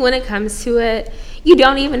 My thing when it comes to it, you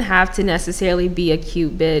don't even have to necessarily be a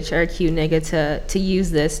cute bitch or a cute nigga to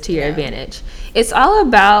use this to your advantage. It's all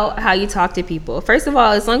about how you talk to people. First of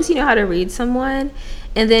all, as long as you know how to read someone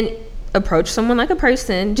and then approach someone like a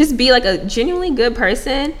person, just be like a genuinely good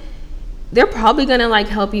person, they're probably gonna like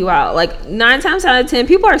help you out. Like 9 times out of 10,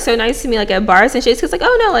 people are so nice to me like at bars and shit, because like,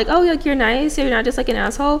 oh no, like, oh, like you're nice, you're not just like an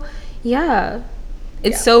asshole. Yeah.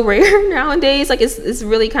 It's so rare nowadays. Like it's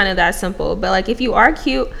really kind of that simple. But like if you are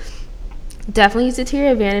cute, definitely use it to your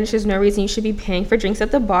advantage. There's no reason you should be paying for drinks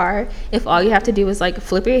at the bar if all you have to do is like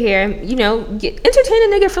flip your hair, you know, entertain a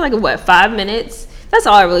nigga for like what, 5 minutes. That's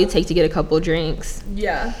all it really takes to get a couple drinks.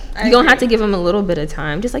 Yeah, you don't have to give him a little bit of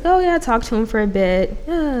time. Just like, oh yeah, talk to him for a bit.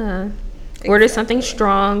 Yeah, order something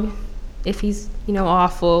strong. If he's, you know,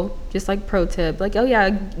 awful, just like pro tip, like, oh yeah,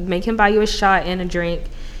 make him buy you a shot and a drink.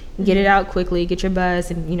 Get it out quickly, get your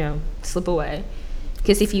buzz, and, you know, slip away.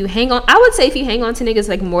 Because if you hang on, I would say if you hang on to niggas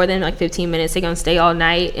like more than like 15 minutes, they're gonna stay all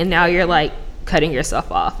night, and now you're like cutting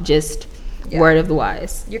yourself off. Just word of the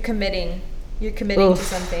wise. You're committing to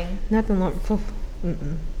something. Nothing long.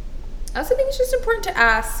 I also think it's just important to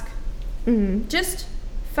ask. Mm-hmm. Just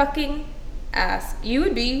fucking ask. You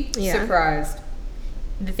would be surprised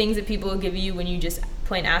the things that people will give you when you just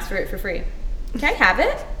plain ask for it for free. Can I have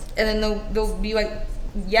it? And then they'll be like,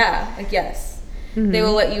 yeah, like yes. Mm-hmm. They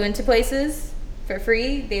will let you into places for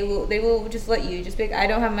free. They will just let you just be like, I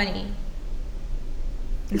don't have money,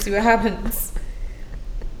 and see what happens.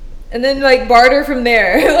 And then like barter from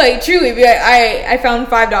there. Like truly be like, I found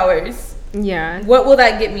 $5. Yeah. What will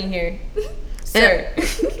that get me here? Sir.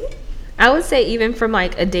 I would say even from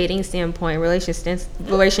like a dating standpoint,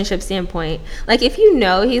 relationship standpoint, like if you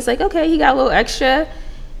know he's like, okay, he got a little extra,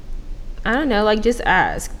 I don't know, like just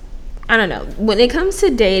ask. I don't know. When it comes to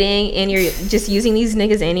dating and you're just using these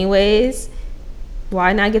niggas anyways,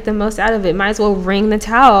 why not get the most out of it? Might as well wring the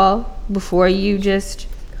towel before you just,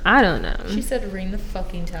 I don't know. She said wring the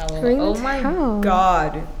fucking towel. Oh my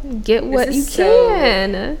God. Get what you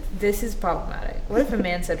can. This is problematic. What if a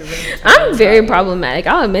man said wring the towel? I'm very problematic.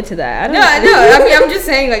 I'll admit to that. No. I mean, I'm just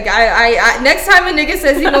saying, like, I next time a nigga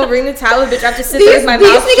says he gonna wring the towel, bitch, I have to sit there with my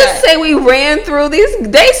mouth shut. These niggas say we ran through these.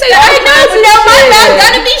 They say I know, my mouth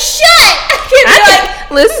gotta be shut.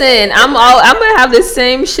 Listen, I'm gonna have the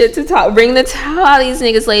same shit to talk. Bring the towel out of these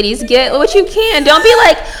niggas, ladies. Get what you can. Don't be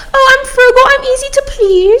like, oh, I'm frugal, I'm easy to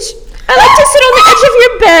please. I like to sit on the edge of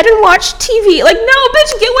your bed and watch TV. Like, no,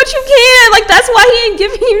 bitch, get what you can. Like, that's why he ain't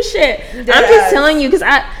giving you shit. I'm just telling you, because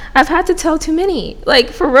I've had to tell too many. Like,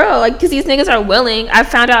 for real. Like, because these niggas are willing. I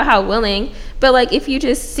found out how willing. But, like, if you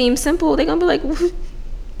just seem simple, they're gonna be like,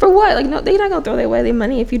 for what? Like, no, they're not gonna throw away their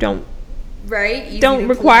money if you don't right? Easy Don't to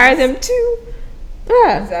require please. them to.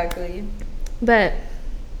 Yeah. Exactly. But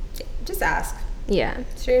Just ask. yeah.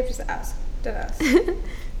 Straight up, just ask. Don't ask.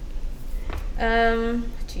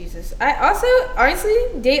 Jesus. I also honestly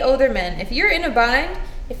date older men. If you're in a bind,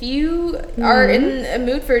 if you are in a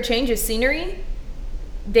mood for a change of scenery,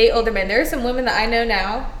 date older men. There are some women that I know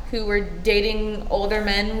now who were dating older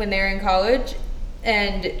men when they were in college,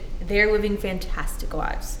 and they're living fantastic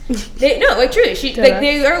lives. They are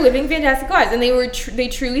living fantastic lives, and they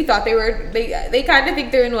truly thought they kind of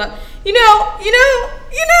think they're in love. They've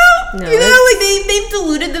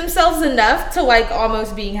deluded themselves enough to like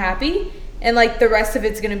almost being happy, and like the rest of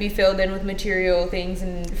it's gonna be filled in with material things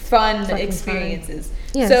and fun experiences.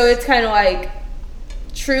 Yes. So it's kind of like,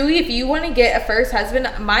 truly, if you want to get a first husband,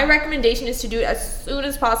 my recommendation is to do it as soon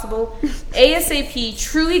as possible. ASAP.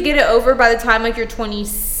 Truly get it over by the time like you're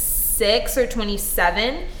 26 or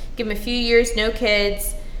 27. Give them a few years, no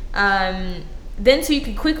kids. Then so you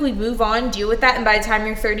can quickly move on, deal with that, and by the time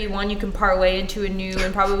you're 31, you can parlay into a new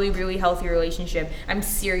and probably really healthy relationship. I'm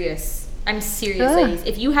serious, ladies.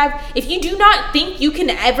 If you do not think you can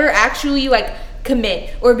ever actually like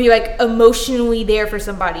commit or be like emotionally there for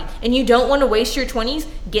somebody, and you don't want to waste your 20s,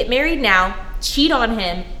 get married now, cheat on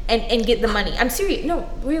him, and get the money. I'm serious. No,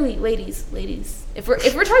 really, ladies. If we're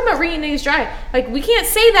talking about wringing niggas dry, like, we can't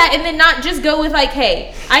say that and then not just go with like,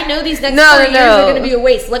 hey, I know these next 4 years are gonna be a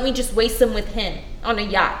waste. Let me just waste them with him on a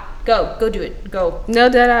yacht. Go do it. Go. No,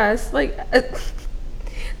 dead ass. Like,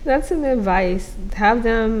 that's some advice. Have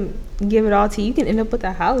them give it all to you. You can end up with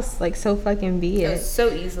a house, like, so fucking be it.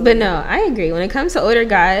 So easily. But no, I agree. When it comes to older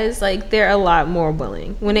guys, like, they're a lot more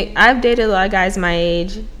willing. I've dated a lot of guys my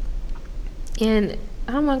age, and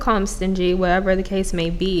I don't want to call them stingy, whatever the case may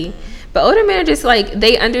be. But older men are just like,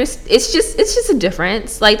 it's just a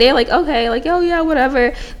difference. Like, they're like, okay, like, oh yeah,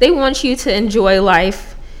 whatever. They want you to enjoy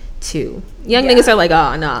life too. Young niggas are like,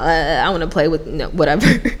 oh no, I want to play with whatever.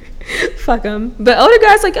 Fuck them. But older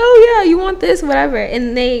guys like, oh yeah, you want this, whatever,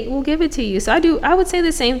 and they will give it to you. So I would say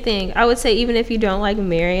the same thing. I would say even if you don't like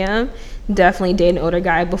marry him, definitely date an older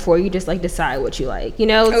guy before you just like decide what you like.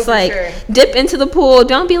 It's like, sure, dip into the pool.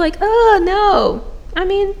 Don't be like, oh no. I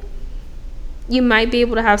mean, you might be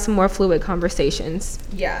able to have some more fluid conversations.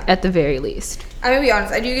 Yeah. At the very least. I'm gonna be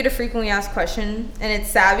honest, I do get a frequently asked question, and it's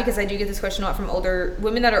sad because I do get this question a lot from older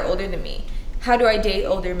women that are older than me. How do I date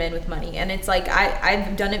older men with money? And it's like,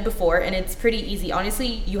 I've done it before, and it's pretty easy.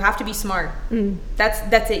 Honestly, you have to be smart.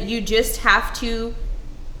 That's it. You just have to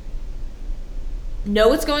know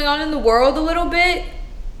what's going on in the world a little bit,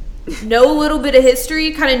 know a little bit of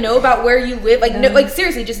history, kind of know about where you live, like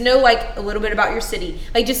seriously, just know like a little bit about your city,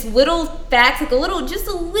 like just little facts, like a little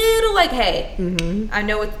like, hey, I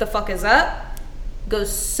know what the fuck is up,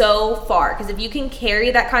 goes so far. Because if you can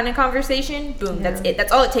carry that kind of conversation, boom, that's it.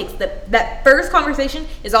 That's all it takes. That first conversation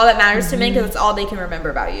is all that matters to men, because that's all they can remember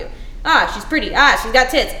about you. She's pretty. She's got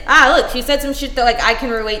tits. Look, she said some shit that like I can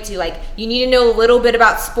relate to. Like, you need to know a little bit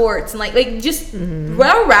about sports, and like just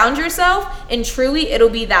well around yourself, and truly it'll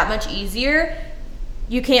be that much easier.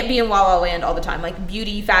 You can't be in La La Land all the time, like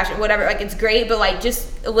beauty, fashion, whatever. Like, it's great, but like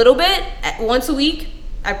just a little bit once a week,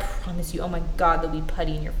 I promise you, oh my god, there'll be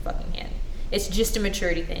putty in your fucking hand. It's just a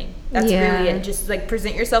maturity thing. That's really it. Just like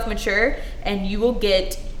present yourself mature, and you will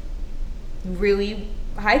get really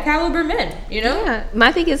high caliber men, Yeah.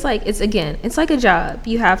 My thing is like, it's like a job.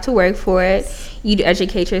 You have to work for it. You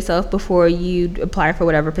educate yourself before you apply for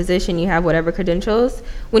whatever position. You have whatever credentials.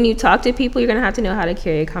 When you talk to people, you're gonna have to know how to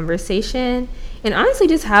carry a conversation, and honestly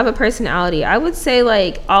just have a personality. I would say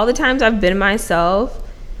like all the times I've been myself,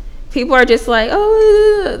 people are just like,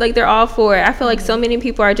 oh, like they're all for it. I feel like so many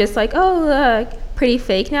people are just like, oh, pretty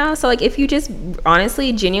fake now. So like, if you just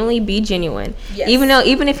honestly, genuinely be genuine, even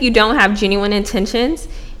if you don't have genuine intentions,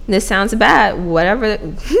 this sounds bad, whatever,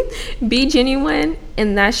 be genuine,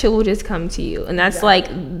 and that shit will just come to you. And that's like,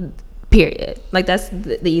 period. Like, that's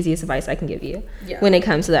the easiest advice I can give you when it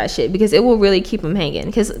comes to that shit, because it will really keep them hanging,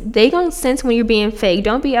 because they gonna sense when you're being fake.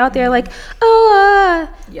 Don't be out there like,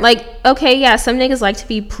 like, okay, some niggas like to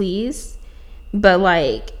be pleased, but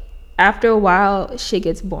like after a while shit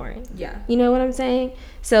gets boring. You know what I'm saying?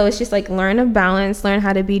 So it's just like, learn a balance, learn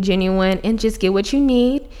how to be genuine, and just get what you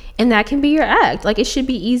need, and that can be your act. Like, it should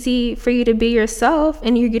be easy for you to be yourself,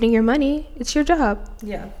 and you're getting your money. It's your job.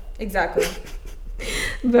 Yeah, exactly.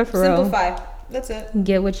 But for simplify. Real, that's it.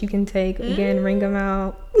 Get what you can take. Again, ring them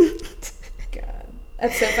out. God,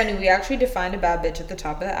 that's so funny. We actually defined a bad bitch at the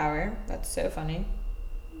top of the hour. That's so funny.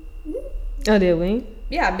 Oh, did we?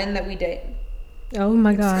 Yeah, men that we date. Oh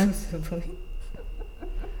my god.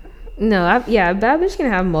 No, yeah, bad bitch can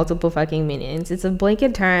have multiple fucking meanings. It's a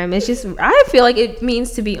blanket term. It's just, I feel like it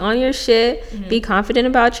means to be on your shit, be confident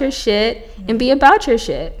about your shit, and be about your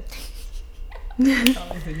shit.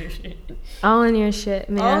 All in your shit,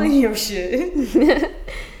 man. All in your shit.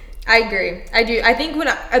 I agree. I do. I think when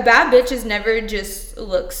a bad bitch is never just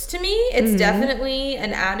looks to me. It's definitely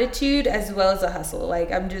an attitude as well as a hustle.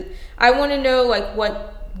 Like, I want to know, like,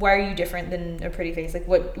 why are you different than a pretty face? Like,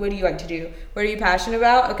 what do you like to do? What are you passionate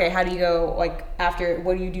about? Okay, how do you go, like, after,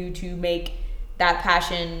 what do you do to make that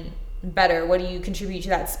passion better? What do you contribute to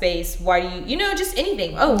that space? Why do you just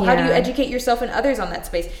anything. How do you educate yourself and others on that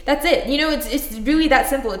space? That's it. It's really that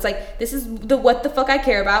simple. It's like, this is what the fuck I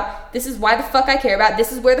care about. This is why the fuck I care about.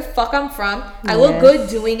 This is where the fuck I'm from. I look good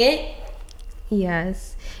doing it.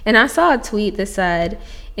 Yes. And I saw a tweet that said,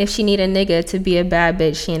 if she need a nigga to be a bad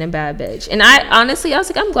bitch, she ain't a bad bitch. And I honestly, I was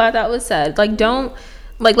like, I'm glad that was said. Like,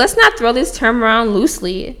 let's not throw this term around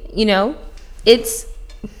loosely. It's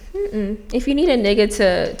if you need a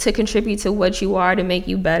nigga to contribute to what you are, to make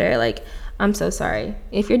you better, like, I'm so sorry.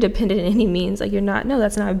 If you're dependent in any means, like, you're not, no,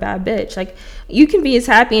 that's not a bad bitch. Like, you can be as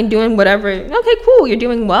happy and doing whatever. Okay, cool, you're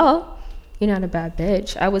doing well. You're not a bad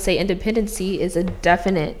bitch. I would say independency is a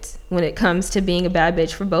definite when it comes to being a bad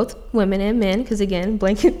bitch for both women and men, because, again,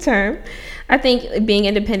 blanket term. I think being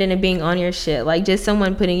independent and being on your shit, like, just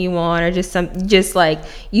someone putting you on, or just like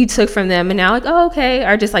you took from them and now, like, oh, okay,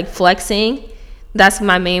 or just like flexing. That's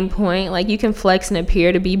my main point. Like, you can flex and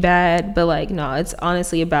appear to be bad, but, like, no, it's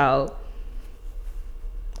honestly about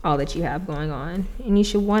all that you have going on, and you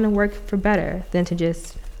should want to work for better than to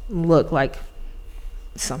just look like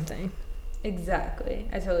something. Exactly.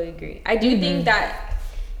 I totally agree. I do think that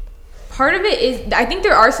part of it is, I think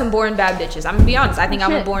there are some born bad bitches. I'm gonna be honest. I think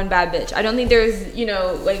I'm a born bad bitch. I don't think there's,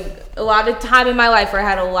 like, a lot of time in my life where I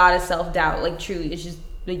had a lot of self-doubt. Like, truly, it's just,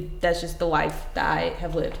 like, that's just the life that I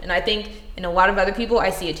have lived. And I think in a lot of other people, I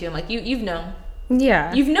see it too. I'm like, you've known.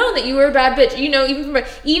 Yeah. You've known that you were a bad bitch.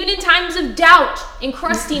 Even in times of doubt and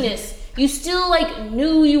crustiness, you still, like,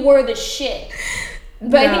 knew you were the shit.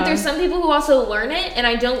 But I think there's some people who also learn it, and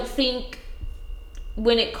I don't think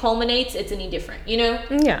when it culminates, it's any different,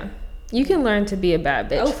 Yeah. You can learn to be a bad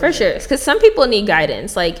bitch, for sure. Because some people need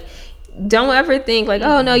guidance. Like, don't ever think, like,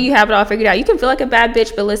 oh, no, you have it all figured out. You can feel like a bad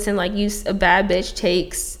bitch, but listen, like, a bad bitch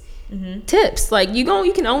takes tips. Like, you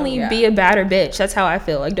can only be a badder bitch. That's how I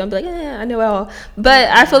feel. Like, don't be like, I know it all. But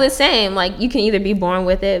I feel the same. Like, you can either be born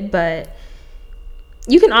with it, but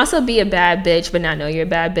you can also be a bad bitch but not know you're a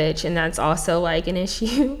bad bitch, and that's also, like, an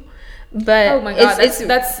issue. But oh my god,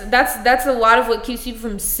 that's a lot of what keeps you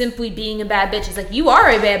from simply being a bad bitch. It's like, you are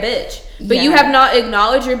a bad bitch, but you have not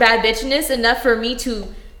acknowledged your bad bitchness enough for me to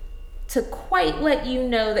quite let you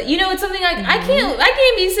know that, it's something like, I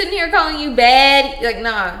can't be sitting here calling you bad. Like,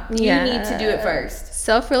 nah, you need to do it first.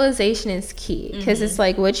 Self-realization is key, because it's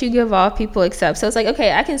like, what you give off, people accept. So it's like,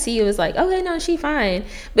 okay, I can see you as like, okay, no, she fine.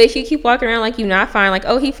 But if you keep walking around like you not fine, like,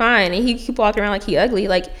 oh, he fine, and he keep walking around like he ugly,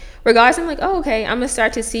 like, regardless, I'm like, oh, okay, I'm gonna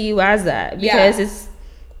start to see you as that, because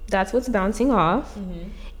that's what's bouncing off.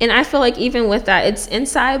 And I feel like even with that, it's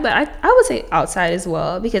inside, but I would say outside as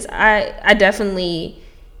well, because I definitely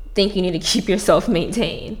think you need to keep yourself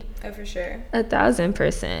maintained. Oh, for sure. 1,000%,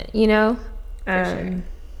 For sure.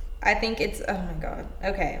 I think it's, oh my god.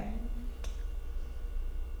 Okay.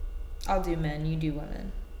 I'll do men, you do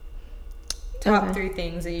women. Top 3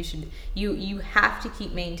 things that you have to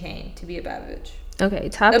keep maintained to be a bad bitch. Okay,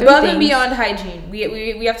 top 3 above things. And beyond hygiene.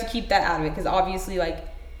 We have to keep that out of it, because obviously, like,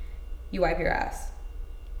 you wipe your ass.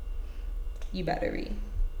 You better be.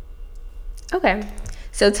 Okay.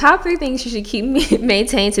 So top 3 things you should keep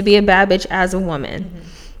maintained to be a bad bitch as a woman.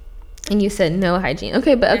 And you said no hygiene.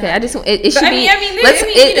 Okay, but okay, I just it should be.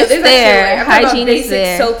 It's there. Hygiene is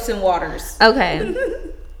there. Soaps and waters. Okay.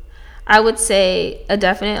 I would say a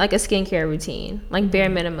definite, like, a skincare routine, like, bare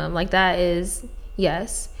minimum, like, that is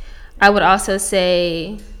yes. I would also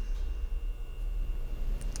say,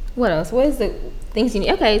 what else? What is the things you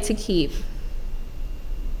need? Okay, to keep.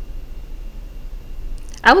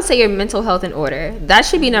 I would say your mental health in order. That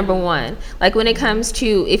should be number 1. Like, when it comes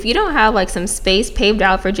to, if you don't have, like, some space paved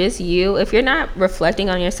out for just you, if you're not reflecting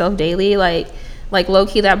on yourself daily, like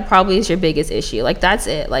low-key, that probably is your biggest issue. Like, that's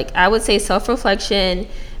it. Like, I would say self-reflection,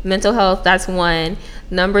 mental health, that's 1.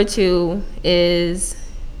 Number 2 is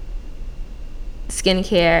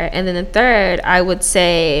skincare. And then the 3rd, I would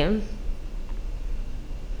say,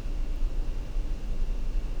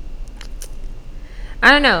 I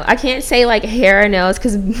don't know. I can't say like hair or nails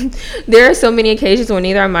because there are so many occasions when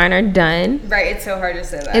neither of mine are done. Right, it's so hard to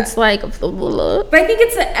say that. It's like, but I think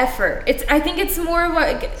it's the effort. I think it's more of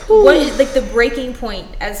like what is like the breaking point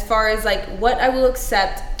as far as like what I will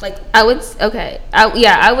accept. Like I would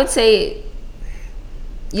say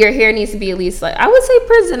your hair needs to be at least like, I would say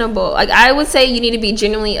presentable. Like I would say you need to be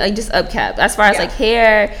genuinely like just upkept. As far as like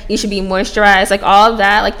hair, you should be moisturized. Like all of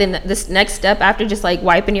that. Like this next step after just like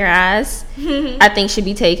wiping your ass, I think should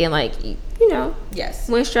be taken. Like yes,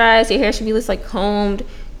 moisturized. Your hair should be just like combed.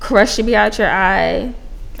 Crust should be out your eye.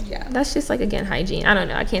 Yeah, that's just like again hygiene. I don't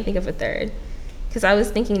know. I can't think of a third because I was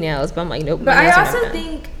thinking nails, but I'm like nope. But I also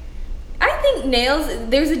think nails.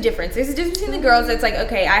 There's a difference. There's a difference between the girls that's like,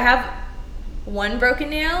 okay, I have one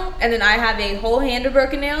broken nail and then I have a whole hand of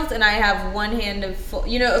broken nails and I have one hand of full,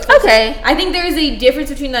 okay. I think there's a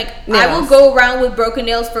difference between like nails. I will go around with broken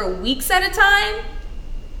nails for weeks at a time,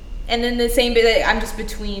 and then the same bit that I'm just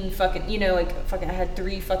between fucking I had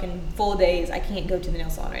 3 fucking full days. I can't go to the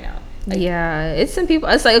nail salon right now. Like, yeah, it's some people.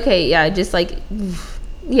 It's like okay, yeah, just like.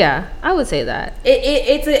 Yeah, I would say that.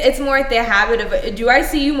 It's more like the habit of, do I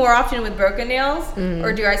see you more often with broken nails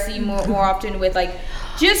or do I see you more often with like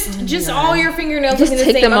just all your fingernails just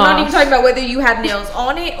looking the same? I'm not even talking about whether you have nails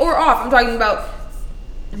on it or off. I'm talking about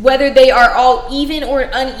whether they are all even or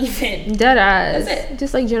uneven. Dead eyes. That's it.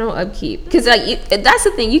 Just like general upkeep. Because like that's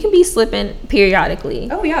the thing. You can be slipping periodically.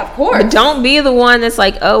 Oh yeah, of course. But don't be the one that's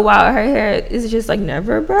like, oh wow, her hair is just like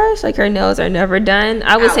never brushed. Like her nails are never done.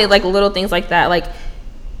 I would say like little things like that. Like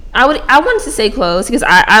I wanted to say clothes because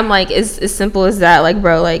I'm like as simple as that. Like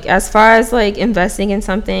bro, like as far as like investing in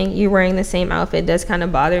something, you wearing the same outfit does kind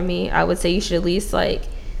of bother me. I would say you should at least like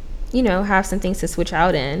have some things to switch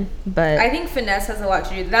out in. But I think finesse has a lot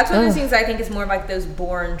to do. That's one of those things I think is more of like those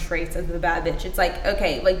born traits of the bad bitch. It's like,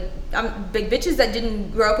 okay, like big bitches that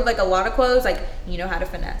didn't grow up with like a lot of clothes, like you know how to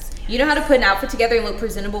finesse. You know how to put an outfit together and look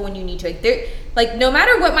presentable when you need to. Like they're like, no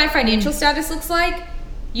matter what my financial status looks like,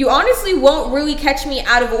 you honestly won't really catch me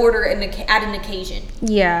out of order at an occasion.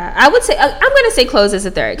 Yeah, I would say I'm gonna say clothes as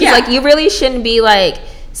a third because like you really shouldn't be like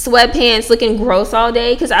sweatpants looking gross all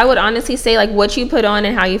day, because I would honestly say like what you put on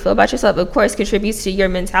and how you feel about yourself of course contributes to your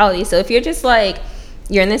mentality. So if you're just like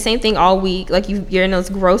you're in the same thing all week, like you're in those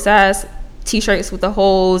gross ass t-shirts with the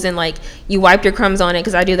holes and like you wiped your crumbs on it,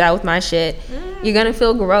 because I do that with my shit, you're gonna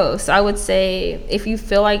feel gross. I would say if you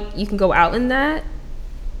feel like you can go out in that,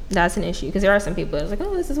 that's an issue, because there are some people that's like,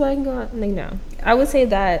 oh, this is why I can go out. I'm like, no. I would say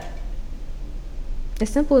that as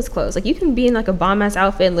simple as clothes. Like you can be in like a bomb ass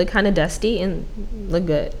outfit and look kind of dusty and look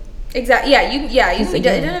good. Exactly. Yeah, you it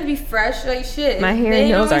doesn't have to be fresh like shit. My hair and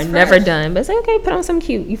nails are never done, but it's like, okay, put on something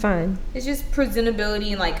cute, you fine. It's just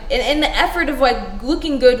presentability and like and the effort of like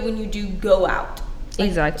looking good when you do go out. Like,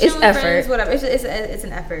 exactly. It's effort. Friends, whatever. It's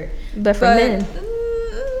an effort. But for men,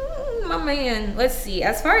 my man. Let's see.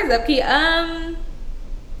 As far as upkeep,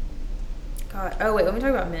 God. Oh wait, let me talk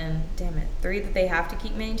about men. Damn it. 3 that they have to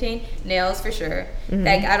keep maintained. Nails for sure.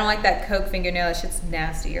 Like I don't like that Coke fingernail. That shit's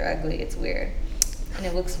nasty or ugly. It's weird. And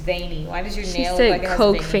it looks veiny. Why does your nail look like it has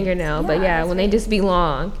Coke veiny? fingernail, but yeah, when they just be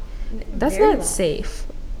long, that's not long. Safe.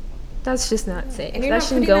 That's just not safe. And you're that not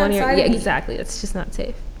shouldn't putting go that on your. inside Yeah, of me. exactly. That's just not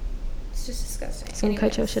safe. It's just disgusting. It's gonna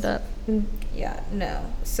cut your shit up. Yeah, no.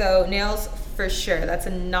 So nails for sure. That's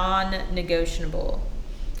a non-negotiable.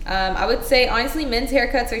 I would say honestly, men's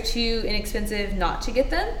haircuts are too inexpensive not to get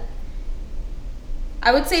them.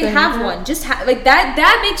 I would say have one. Just like that.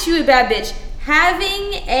 That makes you a bad bitch.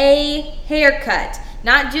 Having a haircut,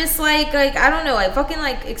 not just like I don't know, like fucking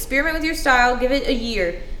like experiment with your style. Give it a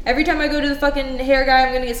year. Every time I go to the fucking hair guy,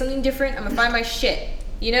 I'm gonna get something different. I'm gonna find my shit.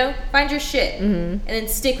 You know, find your shit and then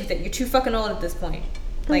stick with it. You're too fucking old at this point.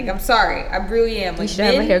 Like I'm sorry, I really am. Like, you should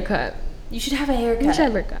have a haircut. You should have a haircut. You should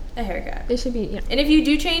have a haircut. A haircut. It should be, yeah. And if you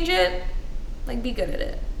do change it, like, be good at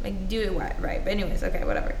it. Like, do it right. But anyways, okay,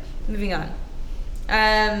 whatever. Moving on.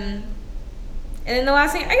 And then the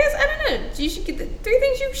last thing, I guess, I don't know. You should get the 3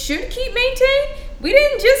 things you should keep maintained. We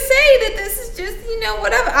didn't just say that this is just,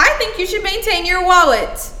 whatever. I think you should maintain your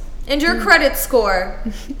wallet and your credit score.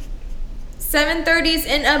 730s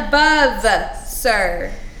and above,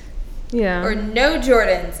 sir. Yeah. Or no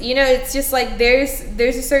Jordans. It's just like there's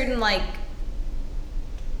a certain like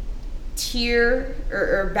tier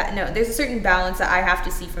there's a certain balance that I have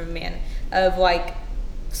to see from a man of like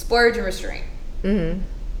splurge and restraint.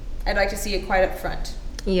 I'd like to see it quite up front.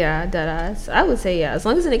 Yeah, deadass. I would say yeah. As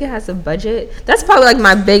long as a nigga has a budget, that's probably like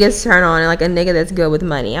my biggest turn on. Like a nigga that's good with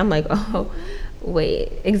money. I'm like, oh,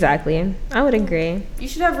 wait, exactly. I would agree. You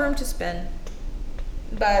should have room to spend.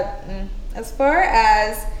 But as far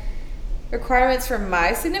as requirements for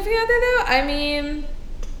my significant other, though, I mean,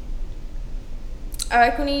 I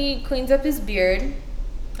like when he cleans up his beard.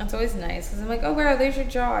 That's always nice because I'm like, oh wow, there's your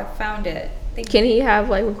jaw. I found it. Can he have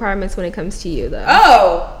like requirements when it comes to you though?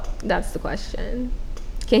 Oh, that's the question.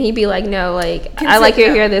 Can he be like, no, like I like your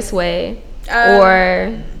hair this way,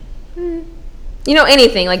 or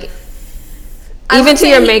anything like. Even to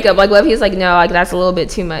your makeup, like, what if he's like, no, like, that's a little bit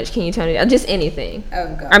too much. Can you tone it down? Just anything.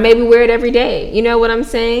 Oh, God. Or maybe wear it every day. You know what I'm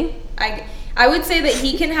saying? I would say that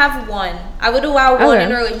he can have one. I would allow one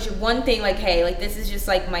in a relationship. One thing, like, hey, like, this is just,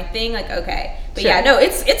 like, my thing. Like, okay. But, yeah, no,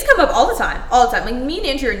 it's come up all the time. All the time. Like, me and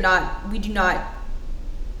Andrew we do not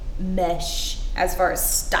mesh as far as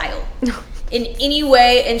style. In any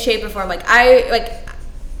way and shape or form. Like,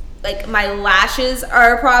 like my lashes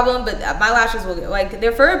are a problem, but my lashes will go like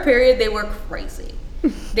there for a period they were crazy.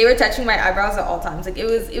 They were touching my eyebrows at all times. Like it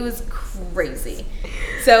was crazy.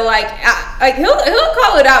 So like he'll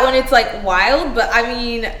call it out when it's like wild, but I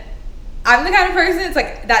mean I'm the kind of person it's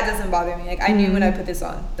like that doesn't bother me. Like I knew when I put this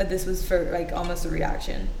on that this was for like almost a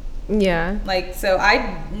reaction. Yeah. Like so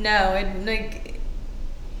I know and like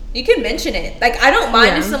you can mention it. Like I don't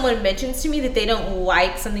mind if someone mentions to me that they don't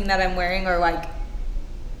like something that I'm wearing or like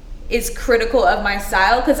is critical of my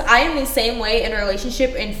style because I am the same way in a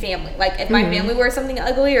relationship and family. Like if my family wears something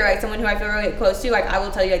ugly or like someone who I feel really close to, like I will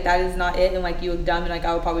tell you like that is not it and like you look dumb and like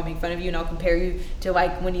I will probably make fun of you and I'll compare you to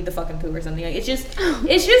like Winnie the fucking Pooh or something. Like it's just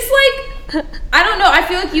like I don't know. I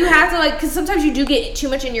feel like you have to like because sometimes you do get too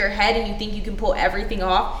much in your head and you think you can pull everything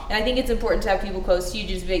off. And I think it's important to have people close to you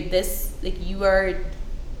just be like this like you are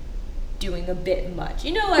doing a bit much.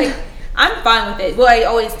 You know like I'm fine with it. Will I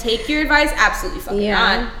always take your advice? Absolutely fucking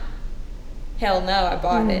not. Hell no, I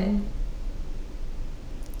bought it.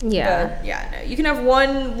 Yeah. But yeah, no. You can have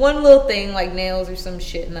one little thing like nails or some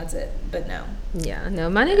shit and that's it. But no. Yeah, no,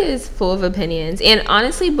 my nigga is full of opinions. And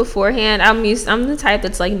honestly, beforehand, I'm the type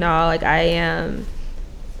that's like, no, like I am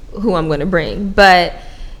who I'm gonna bring. But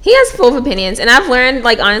he has full of opinions. And I've learned,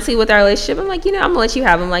 like, honestly, with our relationship, I'm like, I'm gonna let you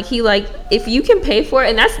have him. Like, he, like, if you can pay for it,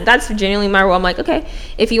 and that's genuinely my role. I'm like, okay,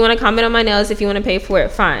 if you want to comment on my nails, if you want to pay for it,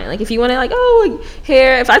 fine. Like, if you want to, like, like,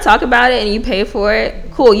 hair, if I talk about it and you pay for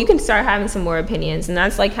it, cool. You can start having some more opinions. And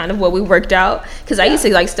that's, like, kind of what we worked out. Because I used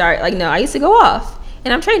to, like, I used to go off.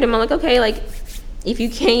 And I'm trained him. I'm like, okay, like, if you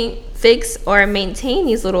can't fix or maintain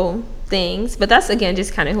these little things, but that's again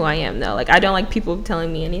just kind of who I am though. Like I don't like people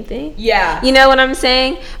telling me anything. Yeah. You know what I'm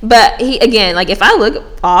saying? But he again, like if I look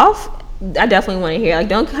off, I definitely want to hear like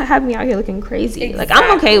don't have me out here looking crazy. Exactly. Like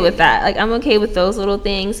I'm okay with that. Like I'm okay with those little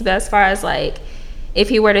things. But as far as like if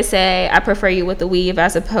he were to say I prefer you with the weave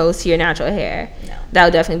as opposed to your natural hair, that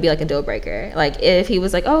would definitely be like a deal breaker. Like if he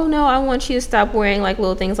was like, oh no, I want you to stop wearing like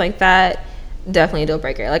little things like that, definitely a deal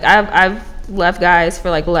breaker. Like I've left guys for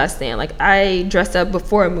like less than like I dressed up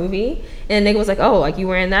before a movie and a nigga was like, oh, like you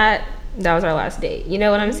wearing that was our last date. You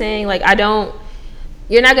know what I'm saying? Like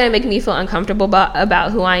you're not gonna make me feel uncomfortable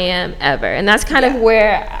about who I am ever. And that's kind of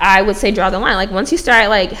where I would say draw the line. Like once you start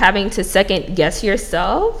like having to second guess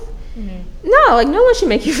yourself, no, like no one should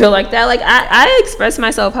make you feel like that. Like I express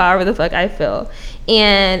myself however the fuck I feel.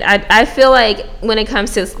 And I feel like when it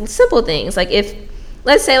comes to simple things, like if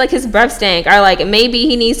let's say like his breath stank or like maybe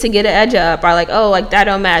he needs to get an edge up or like oh like that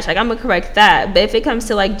don't match, like I'm gonna correct that. But if it comes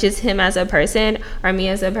to like just him as a person or me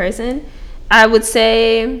as a person, I would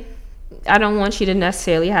say I don't want you to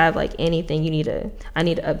necessarily have like anything I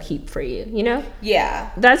need to upkeep for you, you know? Yeah.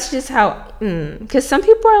 That's just how because some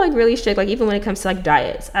people are like really strict, like even when it comes to like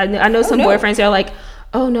diets. I know some boyfriends that are like,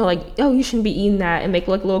 oh no, like oh you shouldn't be eating that and make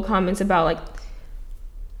like little comments about like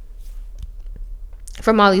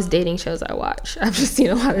from all these dating shows I watch. I've just seen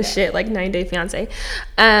a lot of shit, like 90 Day Fiance.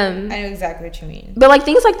 I know exactly what you mean. But like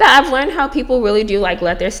things like that, I've learned how people really do like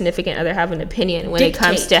let their significant other have an opinion when it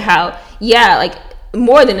comes to how, like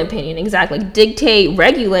more than opinion, exactly. Dictate,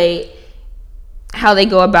 regulate how they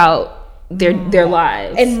go about their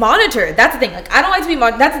lives. And monitor. That's the thing. Like I don't like to be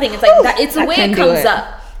monitored. That's the thing. It's like it's the way it comes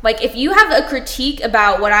up. Like if you have a critique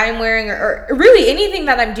about what I'm wearing or really anything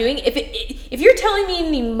that I'm doing, if you're telling me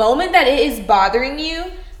in the moment that it is bothering you,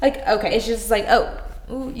 like okay, it's just like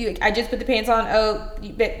I just put the pants on. Oh,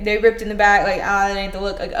 they ripped in the back. Like that ain't the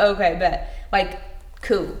look. Like okay, but like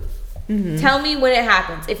cool. Tell me when it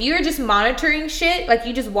happens. If you're just monitoring shit, like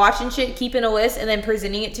you just watching shit, keeping a list, and then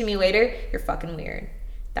presenting it to me later, you're fucking weird.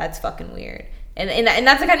 That's fucking weird. And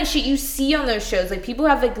that's the kind of shit you see on those shows. Like people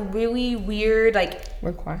have like really weird like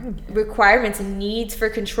requirements and needs for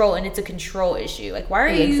control, and it's a control issue. Like why are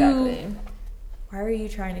you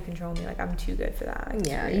trying to control me? Like I'm too good for that.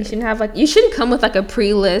 Like, you shouldn't come with like a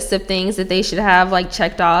pre-list of things that they should have like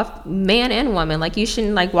checked off, man and woman. Like you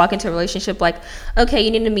shouldn't like walk into a relationship like, okay,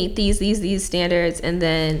 you need to meet these standards and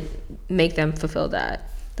then make them fulfill that.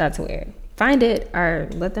 That's weird. find it or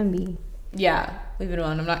let them be. Yeah, leave it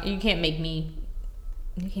alone. You can't make me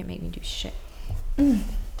do shit.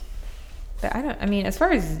 But as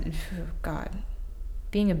far as, God,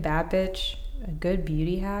 being a bad bitch, a good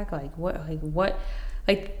beauty hack, oh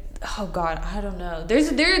God, I don't know.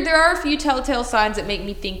 There are a few telltale signs that make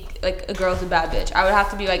me think like a girl's a bad bitch. I would have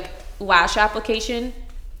to be like, lash application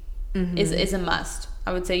is a must.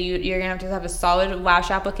 I would say you're gonna have a solid lash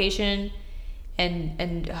application,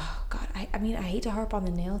 and oh God, I hate to harp on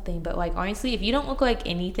the nail thing, but like honestly, if you don't look like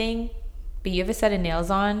anything, but you have a set of nails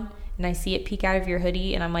on, and I see it peek out of your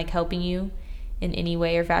hoodie, and I'm like helping you in any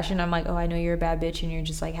way or fashion, I'm like, oh, I know you're a bad bitch, and you're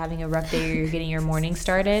just like having a rough day, or you're getting your morning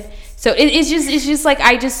started. So it's just like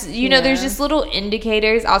there's just little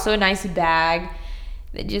indicators. Also, a nice bag.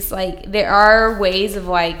 That just like there are ways of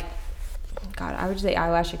like, God, I would say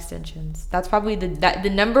eyelash extensions. That's probably the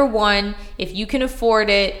number one. If you can afford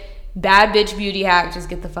it, bad bitch beauty hack, just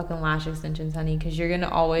get the fucking lash extensions, honey, because you're gonna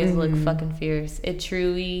always look fucking fierce. It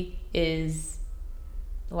truly is.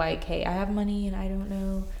 Like, hey, I have money and I don't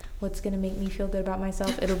know what's gonna make me feel good about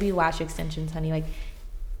myself. It'll be lash extensions, honey. Like,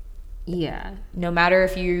 yeah. No matter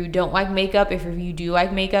if you don't like makeup, if you do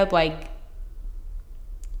like makeup, like,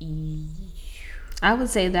 I would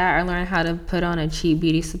say that, or learn how to put on a cheap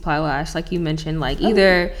beauty supply lash, like you mentioned, like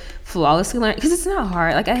either flawlessly learn, because it's not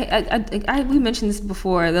hard. Like we mentioned this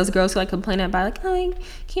before. Those girls who like complain about like, oh, I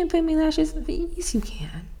can't put me lashes. Yes, you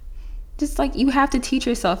can. Just like you have to teach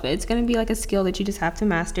yourself it. It's gonna be like a skill that you just have to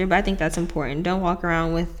master. But I think that's important. Don't walk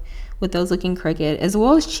around with those looking crooked, as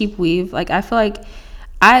well as cheap weave. Like I feel like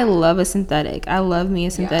I love a synthetic. I love me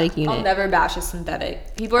a synthetic unit. I'll never bash a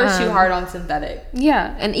synthetic. People are too hard on synthetic.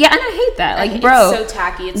 Yeah, and I hate that. Like, bro, it's so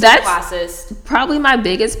tacky. It's so classist. Probably my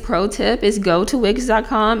biggest pro tip is go to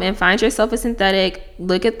Wix.com and find yourself a synthetic.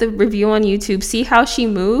 Look at the review on YouTube. See how she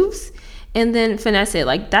moves, and then finesse it.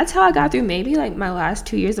 Like that's how I got through maybe like my last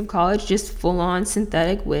 2 years of college, just full on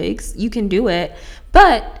synthetic wigs. You can do it,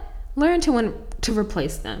 but learn to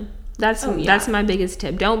replace them. That's my biggest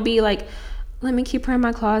tip. Don't be like, let me keep her in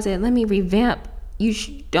my closet. Let me revamp. You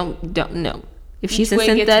don't know. If she's a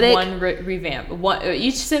synthetic, gets one revamp.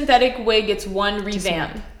 Each synthetic wig gets one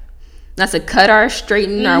revamp. That's a cut or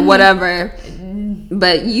straighten or whatever.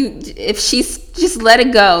 But if she's just let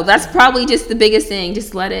it go. That's probably just the biggest thing.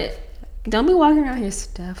 Just let it. Don't be walking around here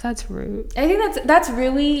stuff. That's rude. I think that's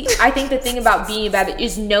really. I think the thing about being a bad bitch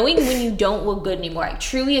is knowing when you don't look good anymore. Like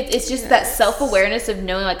truly, it's just that self-awareness of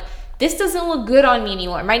knowing like, this doesn't look good on me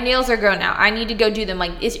anymore. My nails are grown out. I need to go do them.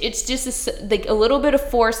 Like it's just like a little bit of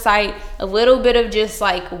foresight, a little bit of just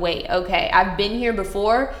like, wait, okay, I've been here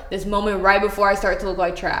before. This moment right before I start to look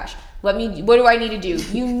like trash. What do I need to do?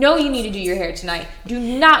 You know you need to do your hair tonight. Do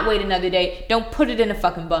not wait another day. Don't put it in a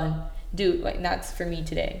fucking bun. Dude, like that's for me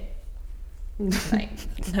today. Like,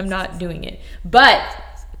 I'm not doing it. But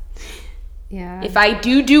yeah, if I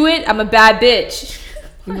do it, I'm a bad bitch.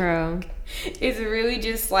 Bro. It's really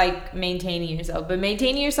just like maintaining yourself. But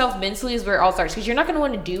maintaining yourself mentally is where it all starts. Because you're not going to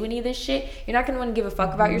want to do any of this shit. You're not going to want to give a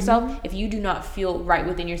fuck about yourself if you do not feel right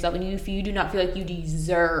within yourself. And if you do not feel like you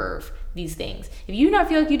deserve these things. If you do not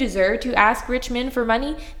feel like you deserve to ask rich men for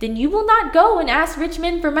money, then you will not go and ask rich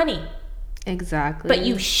men for money. Exactly. But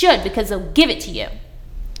you should, because they'll give it to you.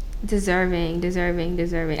 Deserving.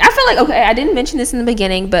 I feel like, okay, I didn't mention this in the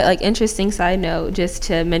beginning, but like interesting side note just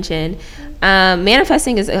to mention,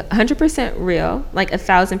 manifesting is 100% real, like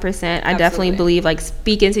 1,000%. I definitely believe, like,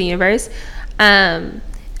 speak into the universe.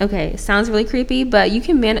 Okay, sounds really creepy, but you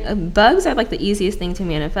can bugs are like the easiest thing to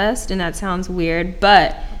manifest, and that sounds weird,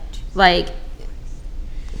 but like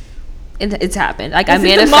it's happened. Like, I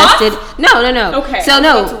manifested. No. Okay. So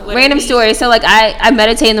no, random story. So like I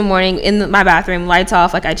meditate in the morning in my bathroom, lights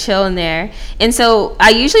off, like I chill in there. And so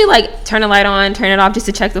I usually like turn the light on, turn it off just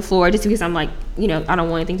to check the floor, just because I'm like, I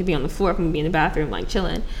don't want anything to be on the floor if I'm gonna be in the bathroom like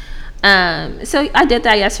chilling. So I did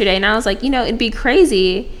that yesterday, and I was like, it'd be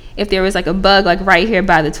crazy if there was like a bug like right here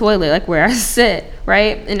by the toilet, like where I sit,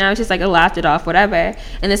 right? And I was just like, I laughed it off, whatever.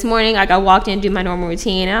 And this morning, like I walked in, do my normal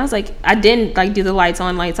routine, and I was like, I didn't like do the lights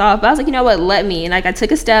on, lights off, but I was like, you know what, let me. And like I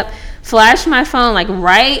took a step, flashed my phone like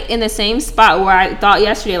right in the same spot where I thought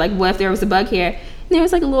yesterday, like what if there was a bug here? And there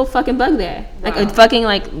was like a little fucking bug there, like a fucking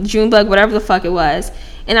like June bug, whatever the fuck it was.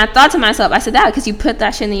 And I thought to myself, I said that because you put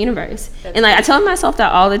that shit in the universe. And like I tell myself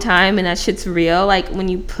that all the time, and that shit's real. Like when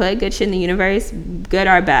you put good shit in the universe, good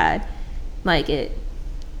or bad, like it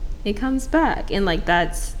comes back. And like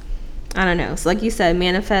that's I don't know. So like you said,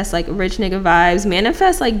 manifest like rich nigga vibes,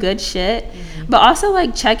 manifest like good shit, but also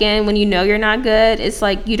like check in when you know you're not good. It's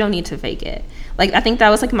like you don't need to fake it. Like I think that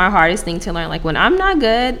was like my hardest thing to learn. Like when I'm not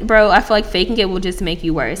good, bro, I feel like faking it will just make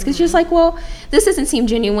you worse. Cause you're just like, well, this doesn't seem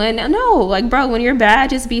genuine. No, like bro, when you're bad,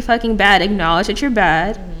 just be fucking bad. Acknowledge that you're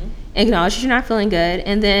bad. Acknowledge that you're not feeling good,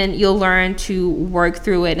 and then you'll learn to work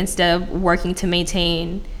through it instead of working to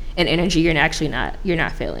maintain an energy you're not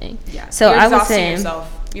feeling. Yeah. So you're I would say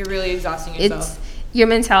yourself. You're really exhausting yourself. Your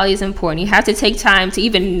mentality is important. You have to take time to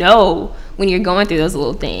even know when you're going through those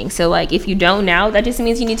little things. So like if you don't now, that just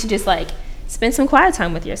means you need to just like spend some quiet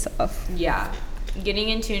time with yourself. Yeah. Getting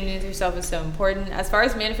in tune with yourself is so important. As far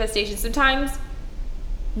as manifestation, sometimes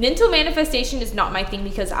mental manifestation is not my thing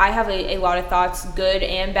because I have a lot of thoughts, good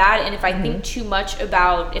and bad. And if I think too much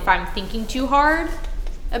about, if I'm thinking too hard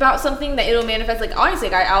about something, that it'll manifest. Like honestly,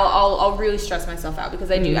 like I'll really stress myself out because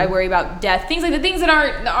I worry about death, things like the things that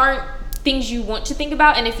aren't things you want to think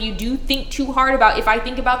about. And if you do think too hard about, if I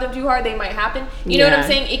think about them too hard, they might happen. You know what I'm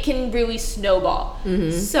saying? It can really snowball.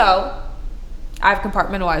 So I've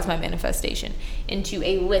compartmentalized my manifestation into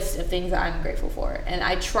a list of things that I'm grateful for. And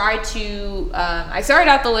I try to, I started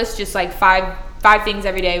out the list just like five things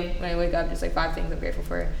every day when I wake up, just like 5 things I'm grateful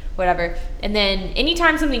for, whatever. And then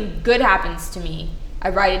anytime something good happens to me, I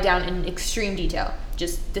write it down in extreme detail.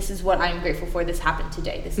 Just, this is what I'm grateful for. This happened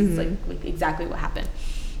today. This is like exactly what happened.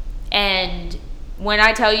 And when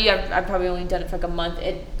I tell you, I've probably only done it for like a month,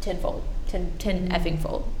 it 10 effing fold. 10 effing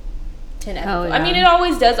fold. Yeah. I mean, it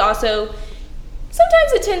always does also.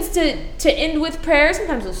 Sometimes it tends to end with prayer.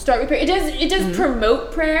 Sometimes it'll start with prayer. It does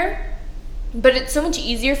promote prayer, but it's so much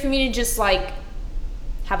easier for me to just like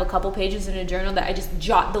have a couple pages in a journal that I just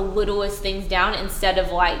jot the littlest things down instead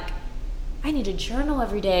of like, I need to journal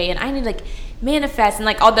every day and I need to like manifest. And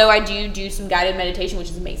like, although I do some guided meditation, which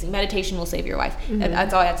is amazing. Meditation will save your life.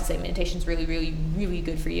 That's all I have to say. Meditation is really, really, really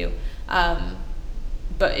good for you.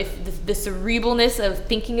 But if the cerebralness of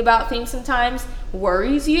thinking about things sometimes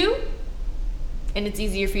worries you, and it's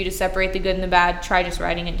easier for you to separate the good and the bad, try just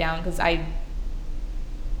writing it down, because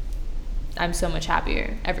I'm so much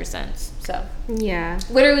happier ever since. So yeah,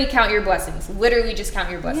 literally count your blessings. Literally just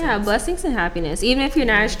count your blessings. Yeah, blessings and happiness. Even if you're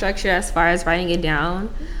not as structured as far as writing it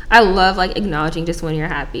down, I love like acknowledging just when you're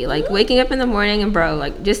happy. Like waking up in the morning and bro,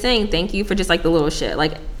 like just saying thank you for just like the little shit.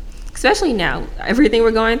 Like especially now, everything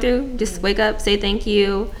we're going through, just wake up, say thank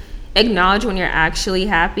you, acknowledge when you're actually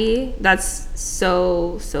happy. That's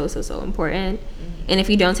so important. And if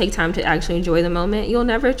you don't take time to actually enjoy the moment, you'll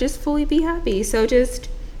never just fully be happy. So just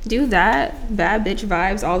do that. Bad bitch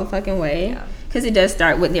vibes all the fucking way. Because it does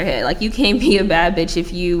start with your head. Like, you can't be a bad bitch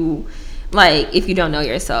if you don't know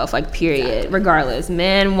yourself. Like, period. Exactly. Regardless.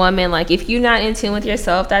 Man, woman. Like, if you're not in tune with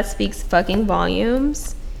yourself, that speaks fucking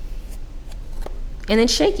volumes. And then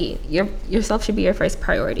shaky. Yourself should be your first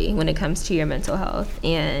priority when it comes to your mental health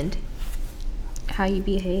and how you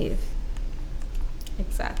behave.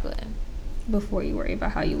 Exactly. Before you worry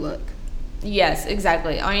about how you look. Yes,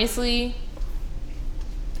 exactly. Honestly,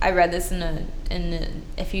 I read this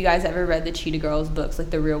if you guys ever read the Cheetah Girls books, like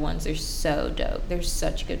the real ones, they're so dope. They're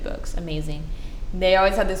such good books. Amazing. They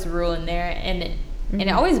always have this rule in there, and it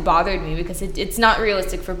always bothered me because it's not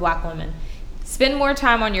realistic for Black women. Spend more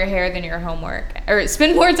time on your hair than your homework, or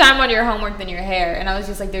spend more time on your homework than your hair. And I was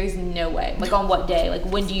just like, there's no way. Like, on what day? Like,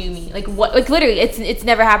 when do you mean? Like, what? Like, literally, it's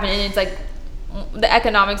never happened. And it's like, the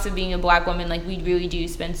economics of being a Black woman, like, we really do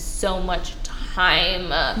spend so much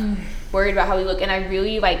time worried about how we look. And I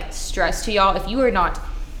really like stress to y'all, if you are not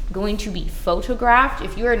going to be photographed,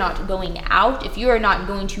 if you are not going out, if you are not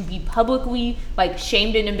going to be publicly like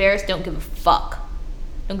shamed and embarrassed, don't give a fuck.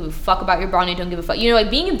 Don't give a fuck about your body. Don't give a fuck. You know, like,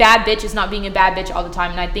 being a bad bitch is not being a bad bitch all the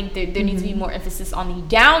time. And I think there needs to be more emphasis on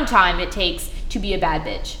the downtime it takes to be a bad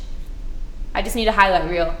bitch. I just need a highlight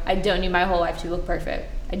reel. I don't need my whole life to look perfect.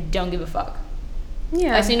 I don't give a fuck.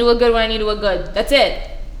 Yeah. I just need to look good when I need to look good. That's it.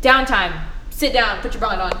 Downtime. Sit down. Put your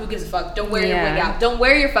bonnet on. Who gives a fuck? Don't wear your wig out. Don't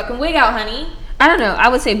wear your fucking wig out, honey. I don't know. I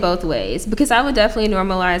would say both ways, because I would definitely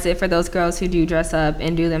normalize it for those girls who do dress up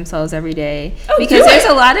and do themselves every day. Oh, because there's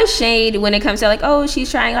a lot of shade when it comes to like, oh, she's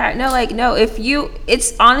trying hard. No, like, no.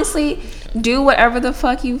 It's honestly, do whatever the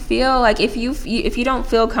fuck you feel. Like, if you don't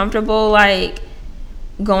feel comfortable like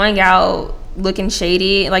going out looking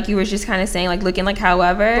shady, like you were just kind of saying, like looking like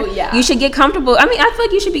however, you should get comfortable. I mean, I feel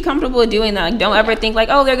like you should be comfortable doing that. Like, don't ever think like,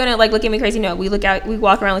 oh, they're gonna like look at me crazy. No, we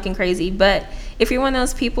walk around looking crazy. But if you're one of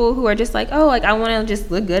those people who are just like, oh, like I want to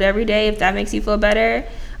just look good every day, if that makes you feel better,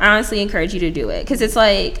 I honestly encourage you to do it. Because it's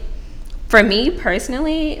like, for me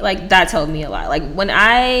personally, like that's helped me a lot. Like when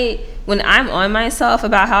I'm on myself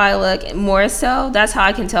about how I look, more so, that's how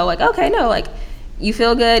I can tell like, okay, no, like you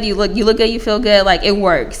feel good, you look good, you feel good, like it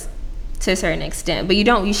works to a certain extent, but you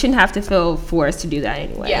shouldn't have to feel forced to do that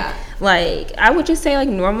anyway. Yeah. Like, I would just say, like,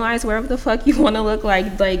 normalize wherever the fuck you want to look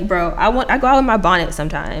like. Like, bro, I go out with my bonnet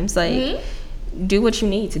sometimes. Like, do what you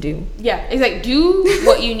need to do. Yeah, it's like, do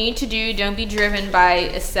what you need to do. Don't be driven by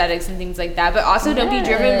aesthetics and things like that. But also don't be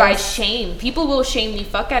driven by shame. People will shame the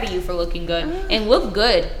fuck out of you for looking good. And look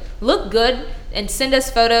good. Look good and send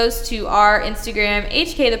us photos to our Instagram,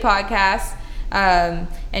 HK the podcast.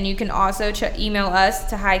 And you can also email us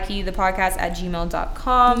to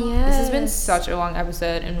hikeythepodcast@gmail.com. Yes. This has been such a long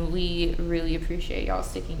episode, and we really appreciate y'all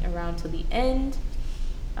sticking around till the end.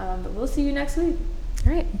 But we'll see you next week.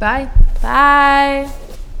 All right, bye. Bye.